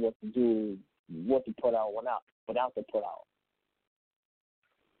telling me what to do, what to put out, without to put out.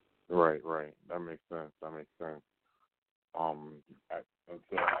 Right. That makes sense.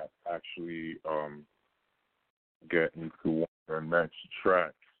 To actually get into one of our next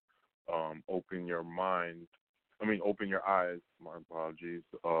tracks, Open Your Eyes, my apologies,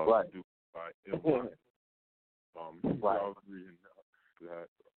 Right. produced by Ill. Right. I was reading that.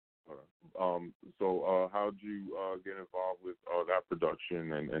 So how'd you get involved with that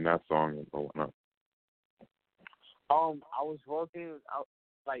production and that song and whatnot? I was working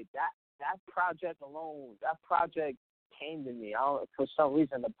like that project alone. That project came to me. For some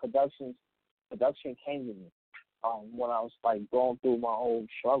reason, the production came to me. When I was like going through my own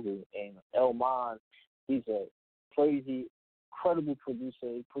struggle, and Elmon, he's a crazy, incredible producer.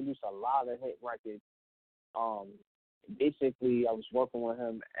 He produced a lot of hit records. Basically, I was working with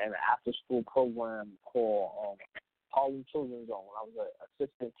him in an after-school program called Harlem Children's Zone. I was an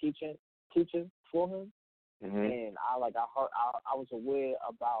assistant teacher for him, and I was aware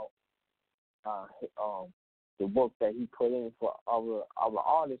about the work that he put in for other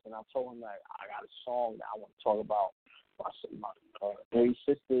artists, and I told him, like, I got a song that I want to talk about my three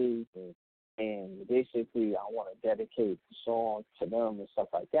sisters, and basically I want to dedicate the song to them and stuff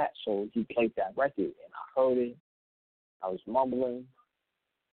like that. So he played that record, and I heard it. I was mumbling.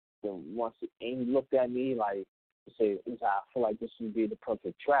 Then he looked at me like, he said, I feel like this would be the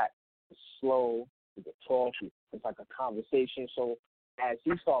perfect track. It's slow, we can talk, it's like a conversation. So as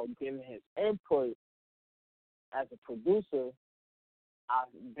he started giving his input as a producer, I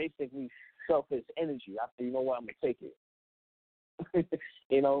basically felt his energy. I said, you know what, I'm going to take it.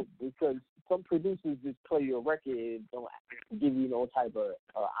 Because some producers just play your record and don't give you no type of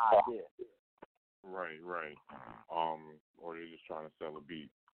idea. Right. Or they're just trying to sell a beat.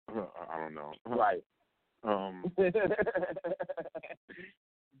 I don't know. Right.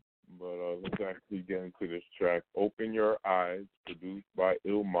 But let's actually get into this track, Open Your Eyes, produced by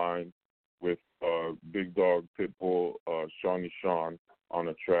Ill Mind, with Big Dog, Pitbull, Seany Sean on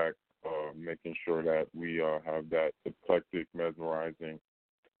the track, making sure that we have that eclectic, mesmerizing,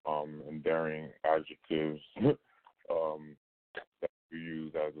 and daring adjectives that we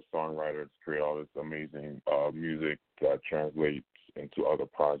use as a songwriter to create all this amazing music that translates into other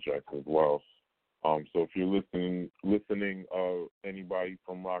projects as well. So if you're listening, anybody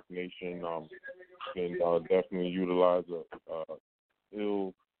from Rock Nation, can definitely utilize a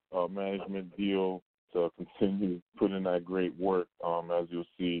Ill management deal to continue putting that great work, as you'll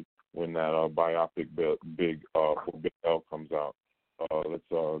see when that biopic Big L comes out. Let's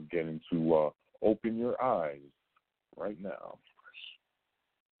get into Open Your Eyes right now.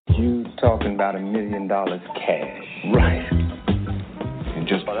 You talking about $1 million cash. Right. In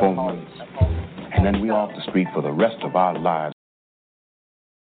just 4 months. And then we off the street for the rest of our lives.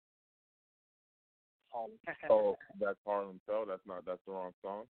 Oh, that's Harlem Tell. That's the wrong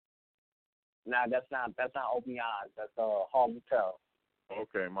song. Nah, that's not Open Your Eyes. That's Harlem Tell.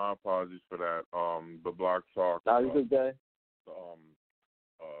 Okay, my apologies for that. The Block Talk. No, you good.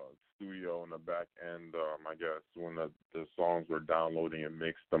 Studio in the back end. I guess when the songs were downloading and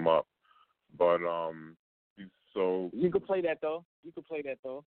mixed them up, but so you could play that though. Perfect.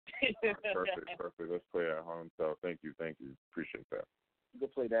 Let's play that Harlem Tell. Thank you. Appreciate that. You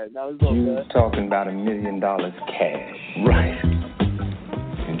could play that. No, it's all you good. Talking about $1 million cash. Right.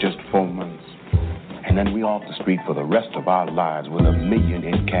 In just 4 months. And then we off the street for the rest of our lives with $1 million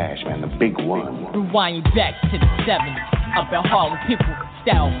in cash, man, the big one. Rewind back to the 70s. Up in Harlem, people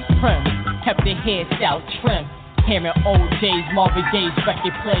style prim, kept their hairstyle trim. Hearing old days, Marvin Gaye's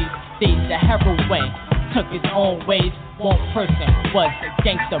record plays, days the heroin took his own ways. One person was a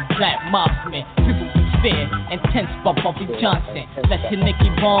gangster black mobsman. People was fear, intense by Bumpy Johnson. Left to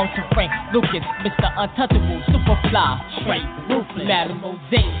Nicky Barnes to Frank Lucas, Mr. Untouchable, Superfly, straight ruthless. Madam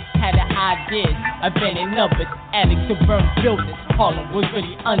Mosaic had the ideas of any numbers, addicts to burn buildings. Harlem was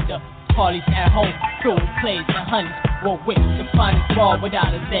really under. Parties at home, filled with plays and honeys. War with the finest bar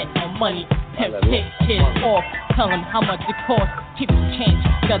without a let of money. Pimp hit kids off, tell him how much it costs. Keep the change,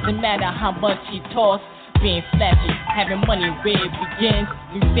 doesn't matter how much he toss. Being flashy, having money where it begins.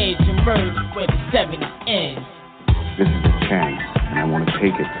 New stage emerge where the 70s ends. This is a chance, and I want to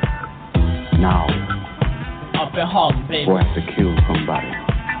take it now. Up in Harlem, baby. Before I have to kill somebody.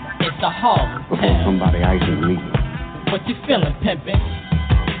 It's a Harlem. Before somebody ices me. What you feeling, pimpin'?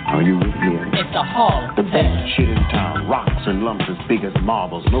 Are you with me? It's a Harlem. The best shit in town. Rocks and lumps as big as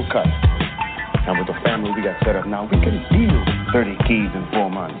marbles. No cut. Now with the family we got set up now, we can deal 30 keys in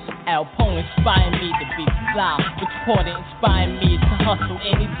 4 months. Al Poe inspired me to be fly. Which Porter inspired me to hustle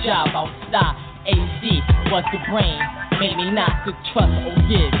any job outside. AZ was the brain. Made me not to trust or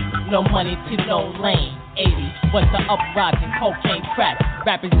give. No money to no lane. 80s was the uprising, cocaine crack.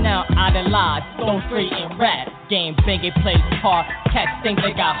 Rappers now idolize, don't straight and rap. Game biggie plays hard, catch things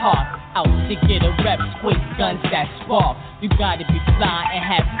that got hard. Out to get a rep, squeeze guns that spark. You gotta be fly and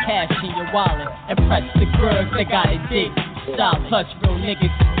have cash in your wallet. Impress the girls that gotta dig solid. Plus real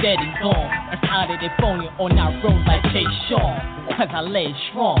niggas dead and gone. That's out of their phony on our road like Seany Sean. Cause I lay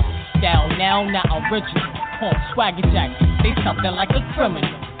strong. Down now, not original. On swagger jacket, say something like a criminal.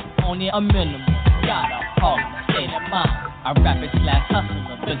 Only a minimum. Got a Harlem state of mind. I rap it slash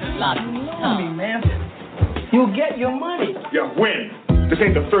hustler, visualizing the time. Man, you'll get your money. Yeah, when? This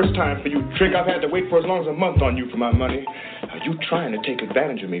ain't the first time for you, Trick. I've had to wait for as long as a month on you for my money. Are you trying to take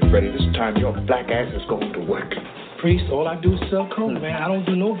advantage of me, Freddie? This time your black ass is going to work. Priest, all I do is sell coke, man. I don't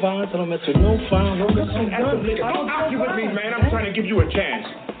do no violence. I don't mess with no fire. No mess with guns. Don't argue with me, man. I'm trying to give you a chance.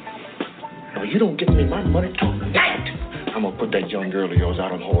 Now, you don't get me my money tonight. I'm gonna put that young girl of yours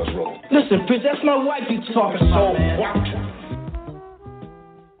out on Horse Road. Listen, Priest, that's my wife you talking about, man.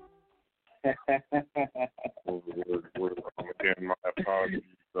 Again, my apologies.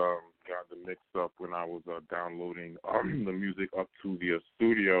 Got the mix up when I was downloading the music up to the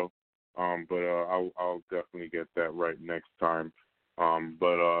studio. But I'll definitely get that right next time.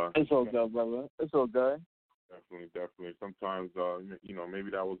 It's all good, brother. It's all good. Definitely. Sometimes, maybe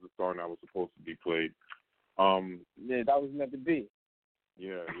that was the song that was supposed to be played. Yeah, that was meant to be.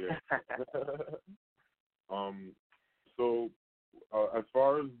 Yeah. So, as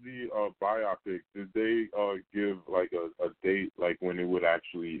far as the biopic, did they give like a date, like when it would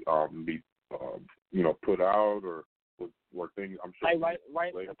actually be, put out, or were things? I'm sure.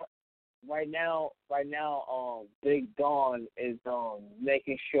 Right now, Big Don is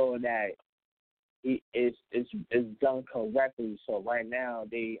making sure that it's done correctly. So right now,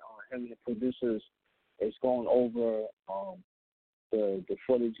 him and the producers is going over the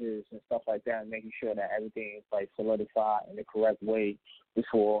footages and stuff like that, and making sure that everything is like solidified in the correct way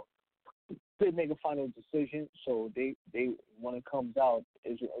before they make a final decision. So they when it comes out,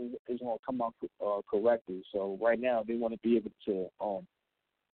 it's going to come out correctly. So right now, they want to be able to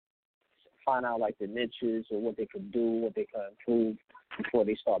find out like the niches or what they can do, what they can improve before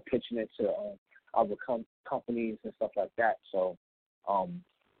they start pitching it to other companies and stuff like that. So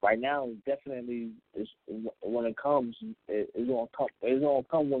right now, definitely, when it comes, it's gonna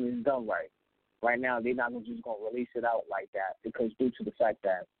come when it's done right. Right now, they're not just gonna release it out like that because due to the fact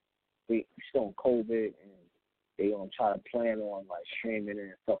that we still in COVID and they gonna try to plan on like streaming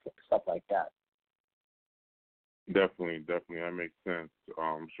and stuff like that. Definitely, that makes sense.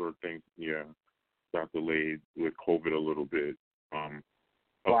 I'm sure things, got delayed with COVID a little bit.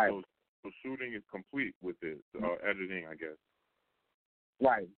 Right. So shooting is complete with it. Editing, I guess.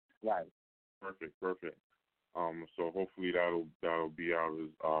 Right. Perfect. So hopefully that'll be out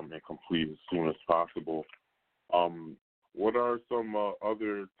and complete as soon as possible. What are some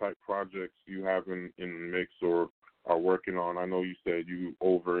other type projects you have in the mix or are working on? I know you said you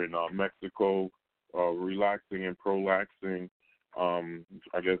over in Mexico, relaxing and prolaxing.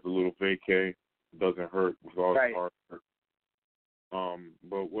 I guess a little vacay doesn't hurt with all the hard work.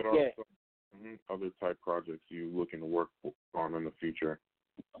 But what are some other type projects you looking to work on in the future?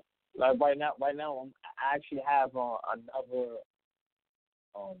 Like right now, I actually have another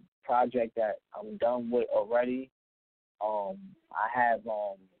project that I'm done with already. I have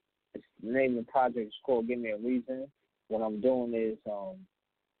the name of the project is called "Give Me a Reason." What I'm doing is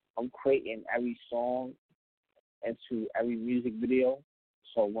I'm creating every song into every music video.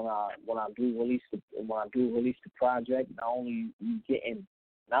 So when I do release the project, not only you getting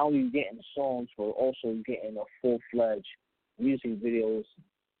the songs, but also getting a full-fledged music videos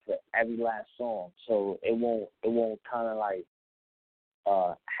for every last song. So it won't kind of like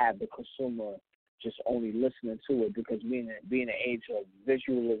have the consumer just only listening to it, because being an age of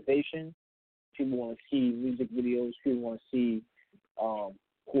visualization, people want to see music videos. People want to see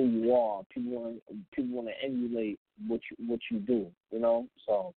who you are. People want to emulate what you do.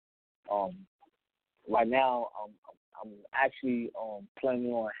 So right now I'm actually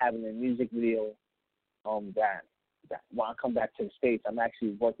planning on having a music video that when I come back to the States, I'm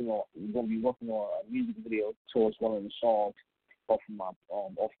actually going to be working on a music video towards one of the songs off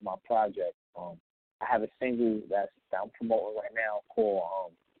of my project. I have a single that I'm promoting right now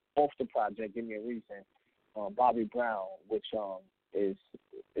called off the project, Give Me a Reason, Bobby Brown, which is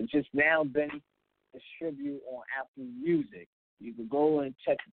just now been distributed on Apple Music. You can go and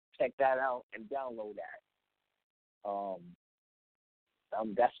check that out and download that.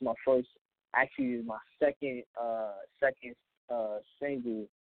 That's my first, actually my second single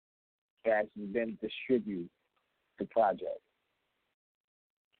to actually then distribute the project.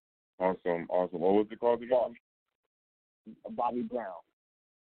 Awesome. What was it called again? Bobby Brown.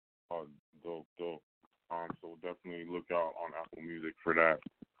 Oh, dope. So definitely look out on Apple Music for that,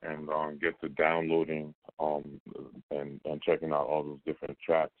 and get to downloading and checking out all those different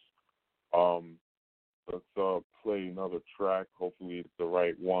tracks. Let's play another track. Hopefully it's the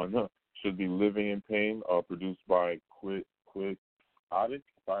right one. Should be "Living in Pain," produced by Eclectic.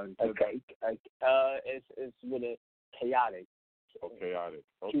 Okay. It's with a chaotic. Oh, chaotic.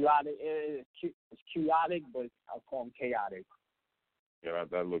 Okay. Chaotic. It's chaotic, but I call him chaotic. Yeah,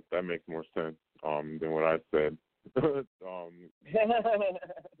 that makes more sense than what I said.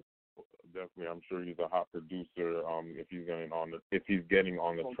 Definitely, I'm sure he's a hot producer. If he's getting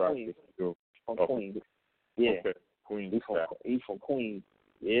on the track, From Queens. Yeah. Okay. Queens. He's from Queens.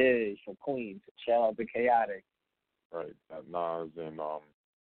 Yeah, he's from Queens. Shout out to Chaotic. Right. Nas and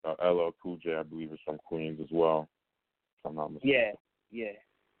LL Cool J, I believe, is from Queens as well. If I'm not mistaken. Yeah.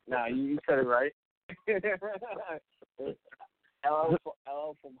 Nah, you said it right. LL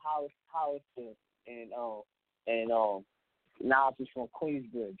from Holliston and Nas is from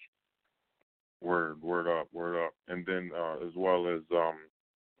Queensbridge. Word up. And then as well as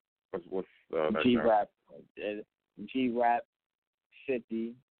what's that G-Rap. G-Rap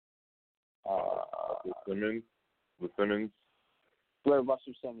 50. With Simmons. Where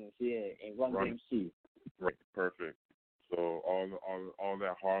Russell Simmons, yeah, and Run DMC. Right, perfect. So all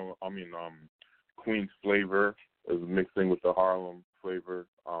that Harlem, Queens flavor is mixing with the Harlem flavor,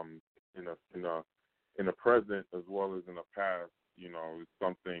 in the present as well as in the past. It's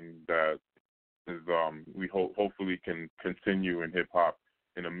something that is we hopefully can continue in hip hop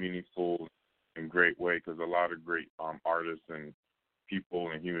in a meaningful and great way, because a lot of great artists and people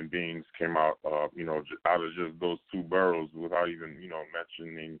and human beings came out, just out of just those two boroughs, without even,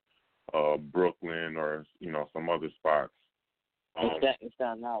 mentioning Brooklyn or, some other spots. In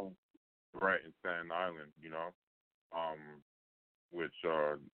Staten Island. Right, in Staten Island, which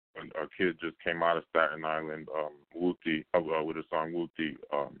a kid just came out of Staten Island, Wooty, with a song Wooty.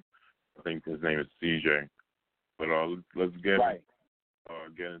 I think his name is CJ. But let's get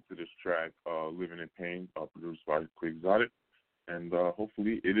into this track, "Living in Pain," produced by Eclectic. And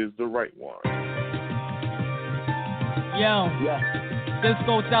hopefully it is the right one. This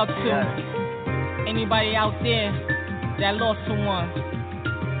goes out to anybody out there that lost someone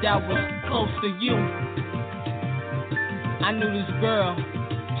that was close to you. I knew this girl,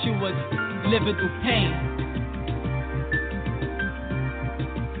 she was living through pain.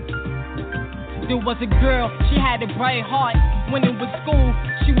 There was a girl, she had a bright heart. When it was school,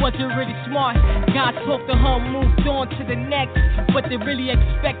 she wasn't really smart. God spoke to her, moved on to the next. What they really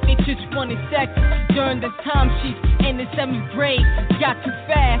expect, they just wanted sex. During this time, she's in the 7th grade. Got too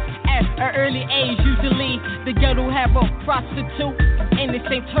fast at an early age. Usually, the ghetto have a prostitute. In the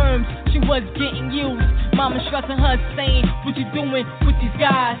same terms, she was getting used. Mama stressing her, saying, "What you doing with these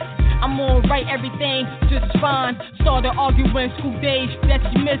guys?" I'm alright, everything just fine. Started arguing school days that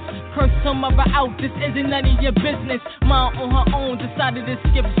she missed. Cursed some of her out, this isn't none of your business. Mom on her own decided to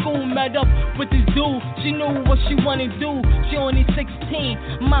skip school. Met up with this dude, she knew what she wanted to do. She only 16,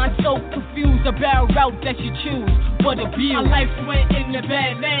 mind so confused about route that she choose. What a view. Her life went in the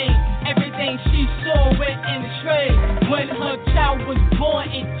bad lane. Everything she saw went in the trade. When her child was born,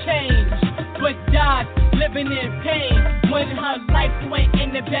 it changed, but died living in pain. When her life went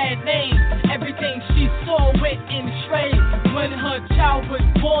in the bad lane, everything she saw went in the trade. When her child was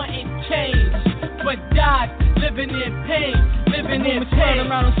born, it changed, but died living in pain. Living in pain.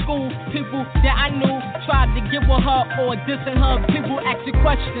 Around the school, people that I knew tried to get with her or dissing her. People asking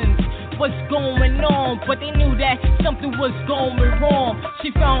questions, what's going on? But they knew that something was going wrong.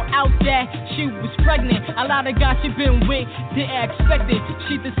 She found out that she was pregnant. A lot of guys she been with didn't expect it.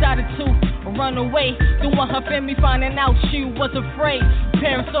 She decided to run away. Don't want her family finding out she was afraid.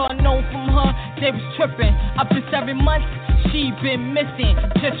 Parents all known from her, they was tripping. Up to 7 months, she been missing.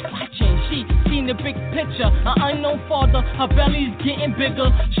 Just watching, she seen the big picture. An unknown father, her belly's getting bigger.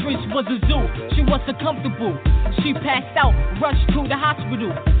 Streets was a zoo, she wasn't comfortable. She passed out, rushed to the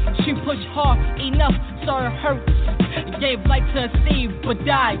hospital. She pushed hard enough, so it hurts. Gave life to a seed, but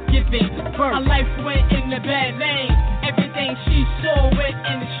died giving birth. Her life went in the bad lane. Everything she saw went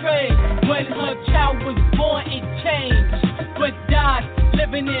in the trade. When her child was born, it changed, but died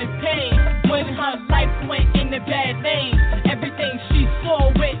living in pain. When her life went in the bad lane, everything she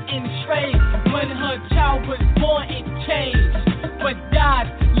saw went in the trade. When her child was born, it changed, but died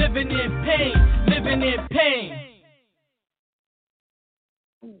living in pain. Living in pain.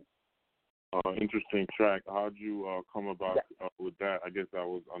 Interesting track. How'd you come about with that? I guess that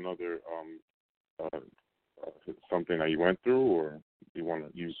was another something that you went through, or you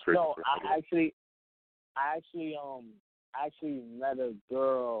want to use? No, I actually met a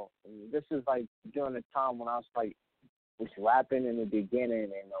girl. And this is like during the time when I was like was rapping in the beginning,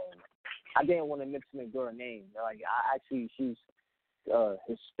 and I didn't want to mention the girl name. Like she's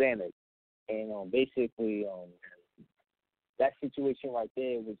Hispanic, and basically that situation right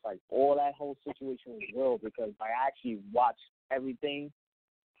there was like all that whole situation was real because I actually watched everything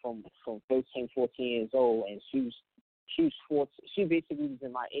from 13, 14 years old, and she was 14. She basically was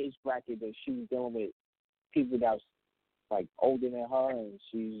in my age bracket, but she was dealing with people that was like older than her, and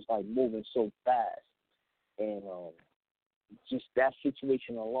she was like moving so fast, and just that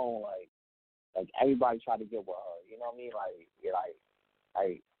situation alone, like everybody tried to get with her, you know what I mean?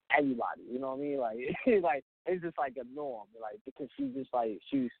 Like everybody, you know what I mean? Like like it's just like a norm, like because she's just like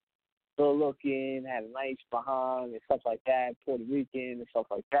she was good looking, had a nice behind and stuff like that, Puerto Rican and stuff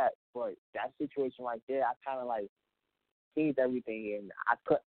like that. But that situation right there, I kind of like seen everything, and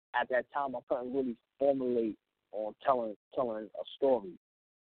at that time I couldn't really formulate on telling a story.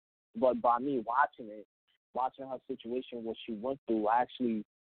 But by me watching her situation, what she went through, I actually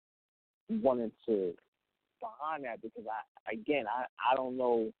wanted to behind that because I don't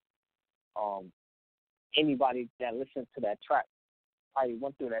know anybody that listens to that track probably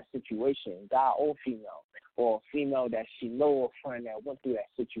went through that situation, guy or female that she know a friend that went through that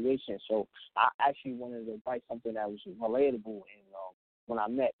situation. So I actually wanted to write something that was relatable. And when I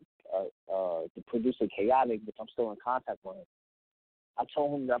met the producer Chaotic, which I'm still in contact with him, I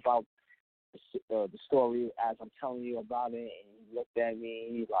told him about the story as I'm telling you about it, and he looked at me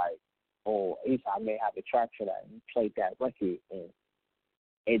and he's like, "Oh, I may have a track for that." And he played that record, and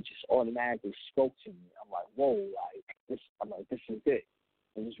it just automatically spoke to me. I'm like, "Whoa!" Like this. I'm like, "This is good."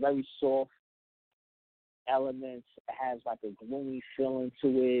 And it's very soft elements. It has like a gloomy feeling to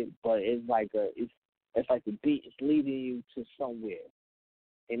it, but it's like the beat is leading you to somewhere.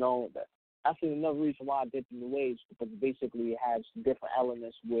 You know, that's another reason why I did the New Age, because basically it has different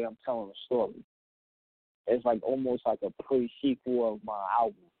elements where I'm telling a story. It's like almost like a pre-sequel of my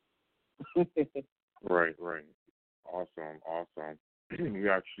album. Right. Awesome. We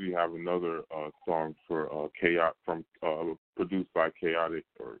actually have another song for produced by Chaotic,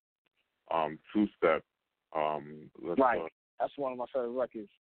 or Two Step. Right. That's one of my favorite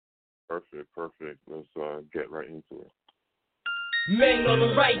records. Perfect. Let's get right into it. Men on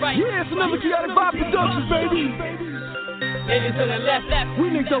the right. Yeah, it's another Chaotic Vibe Productions, baby. Ladies on the left. We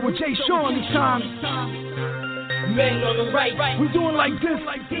linked up with Seany Sean this time. Men on the right. We doing like this.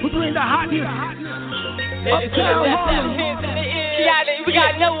 We bring the hotness. Ladies on the left. Hands in the air. Chaotic, we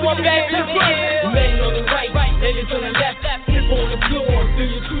got another one, baby. Men on the right. Ladies on the left. Hip on the floor. Do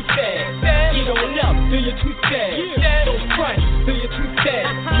your two-step. Get on up. Do your two-step. Go front. Do your two-step.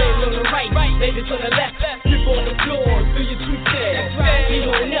 Men on the right. Ladies on the left. Hip on the floor. Do your two-step. Get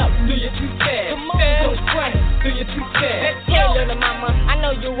on up. Do your two-step. Go front. Do your two-step. Hey, little mama, I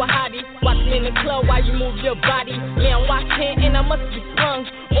know you a hottie. Watch me in the club while you move your body. Yeah, I'm watching and I must be sprung.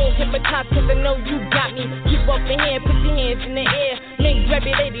 Oh, hypnotized cause I know you got me. Keep up your hand, put your hands in the air. Make grab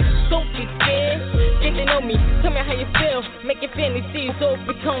your ladies, don't be scared. Get to know me, tell me how you feel. Make your fantasies all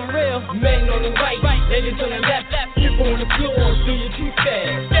become real. Men on the right, ladies on the left. Hip on the floor, do your two-step.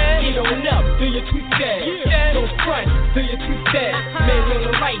 Get on up, do your two-step. Go front, do your two-step. Men on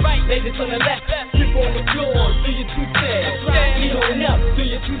the right, ladies on the left. Hip on the floor, do your two-step. Get on up, do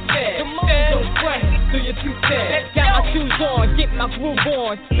your two-step. Go front, do your two-step. Got my shoes on, get my groove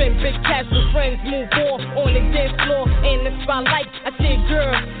on. Spend big cash with friends, move on the dance floor. In the spotlight, I see a girl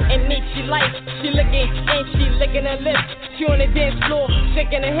and me she like. She looking and she licking her lips. She on the dance floor,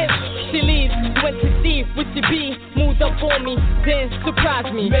 shaking her hips. She leaves, went to see what she be. Moved up on me, then surprise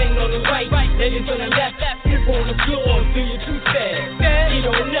me. Men on the right, ladies on the left. Hip on the floor, do your two-step. Get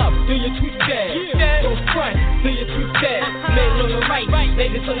on up, do your two-step. Go front, do your two-step. Men on the right,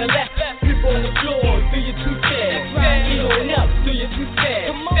 ladies on the left. Hip on the floor, do your two-step. Get on up, do your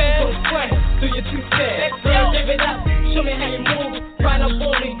two-step. Go front, do your two-step. Girl, give it up, show me how you move. Ride up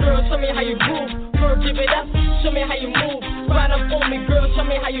on me, girl, show me how you groove. Girl, give it up, show me how you move. Ride up on me, girl, show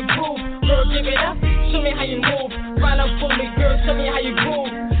me how you groove. Girl, give it up, show me how you move. Ride up on me, girl, show me how you groove.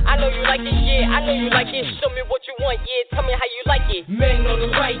 I know you like it, yeah, I know you like it. Show me what you want, yeah, tell me how you like it. Men on the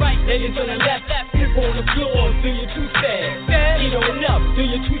right, ladies on the left. Hip on the floor, do your two-step. Get on up, do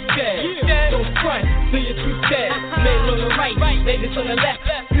your two-step. Go front, do your two-step. Men on the right, ladies on the left.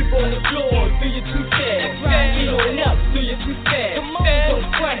 Hip on the floor, do your two-step. Get on up, do your two-step. Go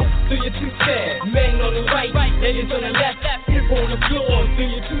front, do your two-step. Men on the right, ladies on the left. Hip on the floor, do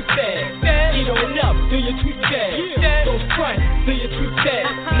your two-step.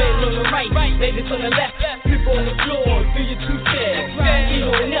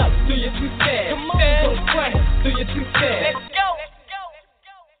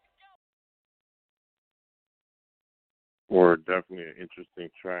 definitely an interesting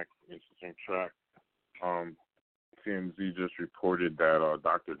track. TMZ just reported that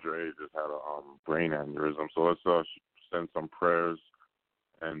Dr. Dre just had a brain aneurysm. So let's send some prayers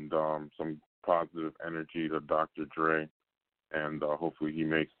and some positive energy to Dr. Dre, and hopefully he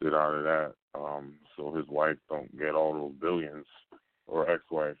makes it out of that. So his wife don't get all those billions, or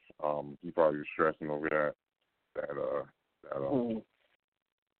ex-wife. He probably was stressing over that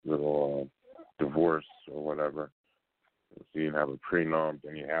little divorce or whatever. He didn't have a prenup,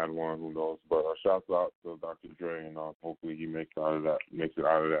 and he had one. Who knows? But shouts out to Dr. Dre, and hopefully he makes it out of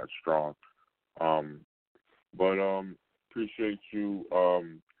that strong. But appreciate you,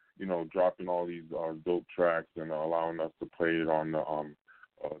 dropping all these dope tracks and allowing us to play it on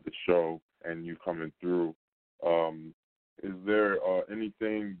the show, and you coming through. Is there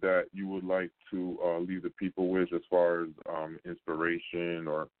anything that you would like to leave the people with as far as inspiration,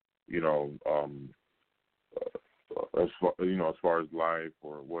 or as far as life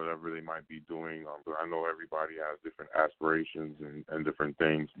or whatever they might be doing? But I know everybody has different aspirations and different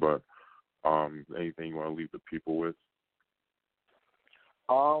things, but anything you want to leave the people with?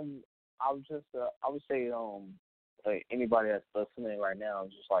 I would say like anybody that's listening right now,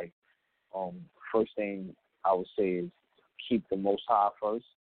 just like first thing I would say is keep the Most High first,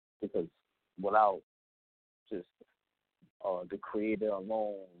 because without just the Creator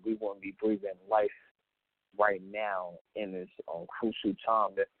alone, we wouldn't be breathing life right now in this crucial time,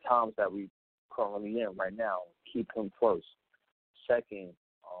 the times that we currently in right now. Keep Him first. Second,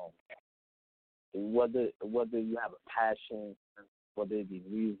 whether you have a passion, whether it be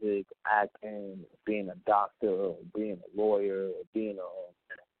music, acting, being a doctor, or being a lawyer, or being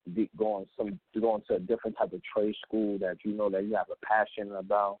going to a different type of trade school that you know that you have a passion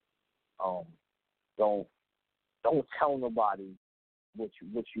about, don't tell nobody what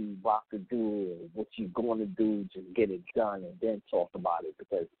you about to do or what you're going to do. Just get it done and then talk about it,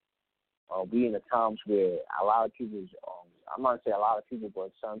 because we in the times where a lot of people, I'm not going to say a lot of people,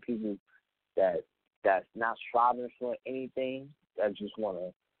 but some people that's not striving for anything, that just want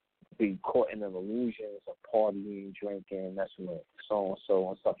to be caught in an illusions of partying, drinking, messing with so-and-so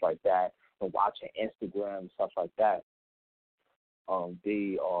and stuff like that, and watching Instagram and stuff like that.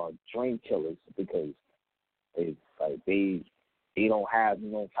 They are dream killers, because they don't have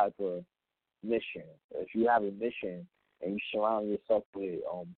no type of mission. If you have a mission and you surround yourself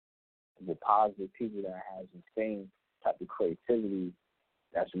with positive people that have the same type of creativity,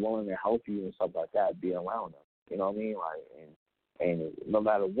 that's willing to help you and stuff like that, be around them. You know what I mean? And no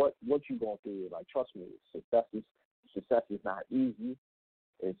matter what you're going through, trust me, success is not easy.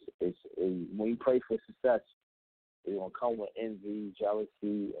 It's when you pray for success, it's gonna come with envy, jealousy,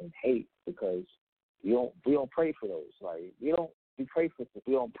 and hate, because we don't pray for those. We pray for success.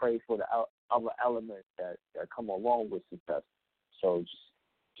 We don't pray for the other elements that come along with success. So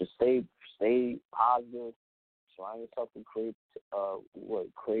just stay positive, surround yourself with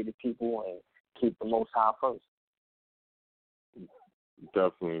creative people, and keep the Most High first.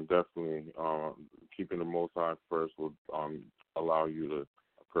 Definitely. Keeping the Most High first will allow a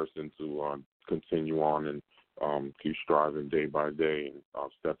person to continue on and keep striving day by day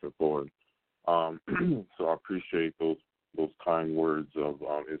and stepping forward. So I appreciate those kind words of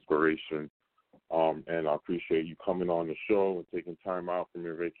inspiration, and I appreciate you coming on the show and taking time out from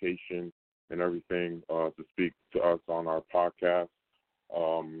your vacation and everything to speak to us on our podcast.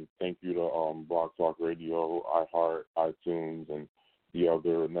 Thank you to Blog Talk Radio, iHeart, iTunes, and the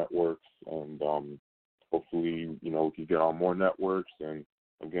other networks, and hopefully, we can get on more networks. And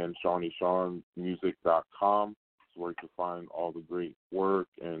again, Seany Sean music.com is where you can find all the great work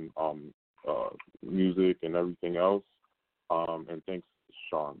and music and everything else. And thanks,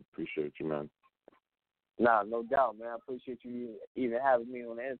 Sean. Appreciate you, man. Nah, no doubt, man. I appreciate you even having me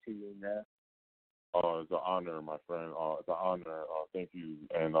on the interview, man. It's an honor, my friend. It's an honor. Thank you.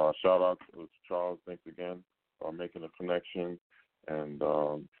 And shout out to Charles. Thanks again for making a connection. And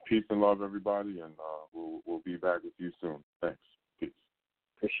peace and love, everybody. And we'll be back with you soon. Thanks. Peace.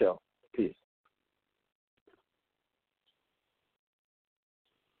 For sure. Peace.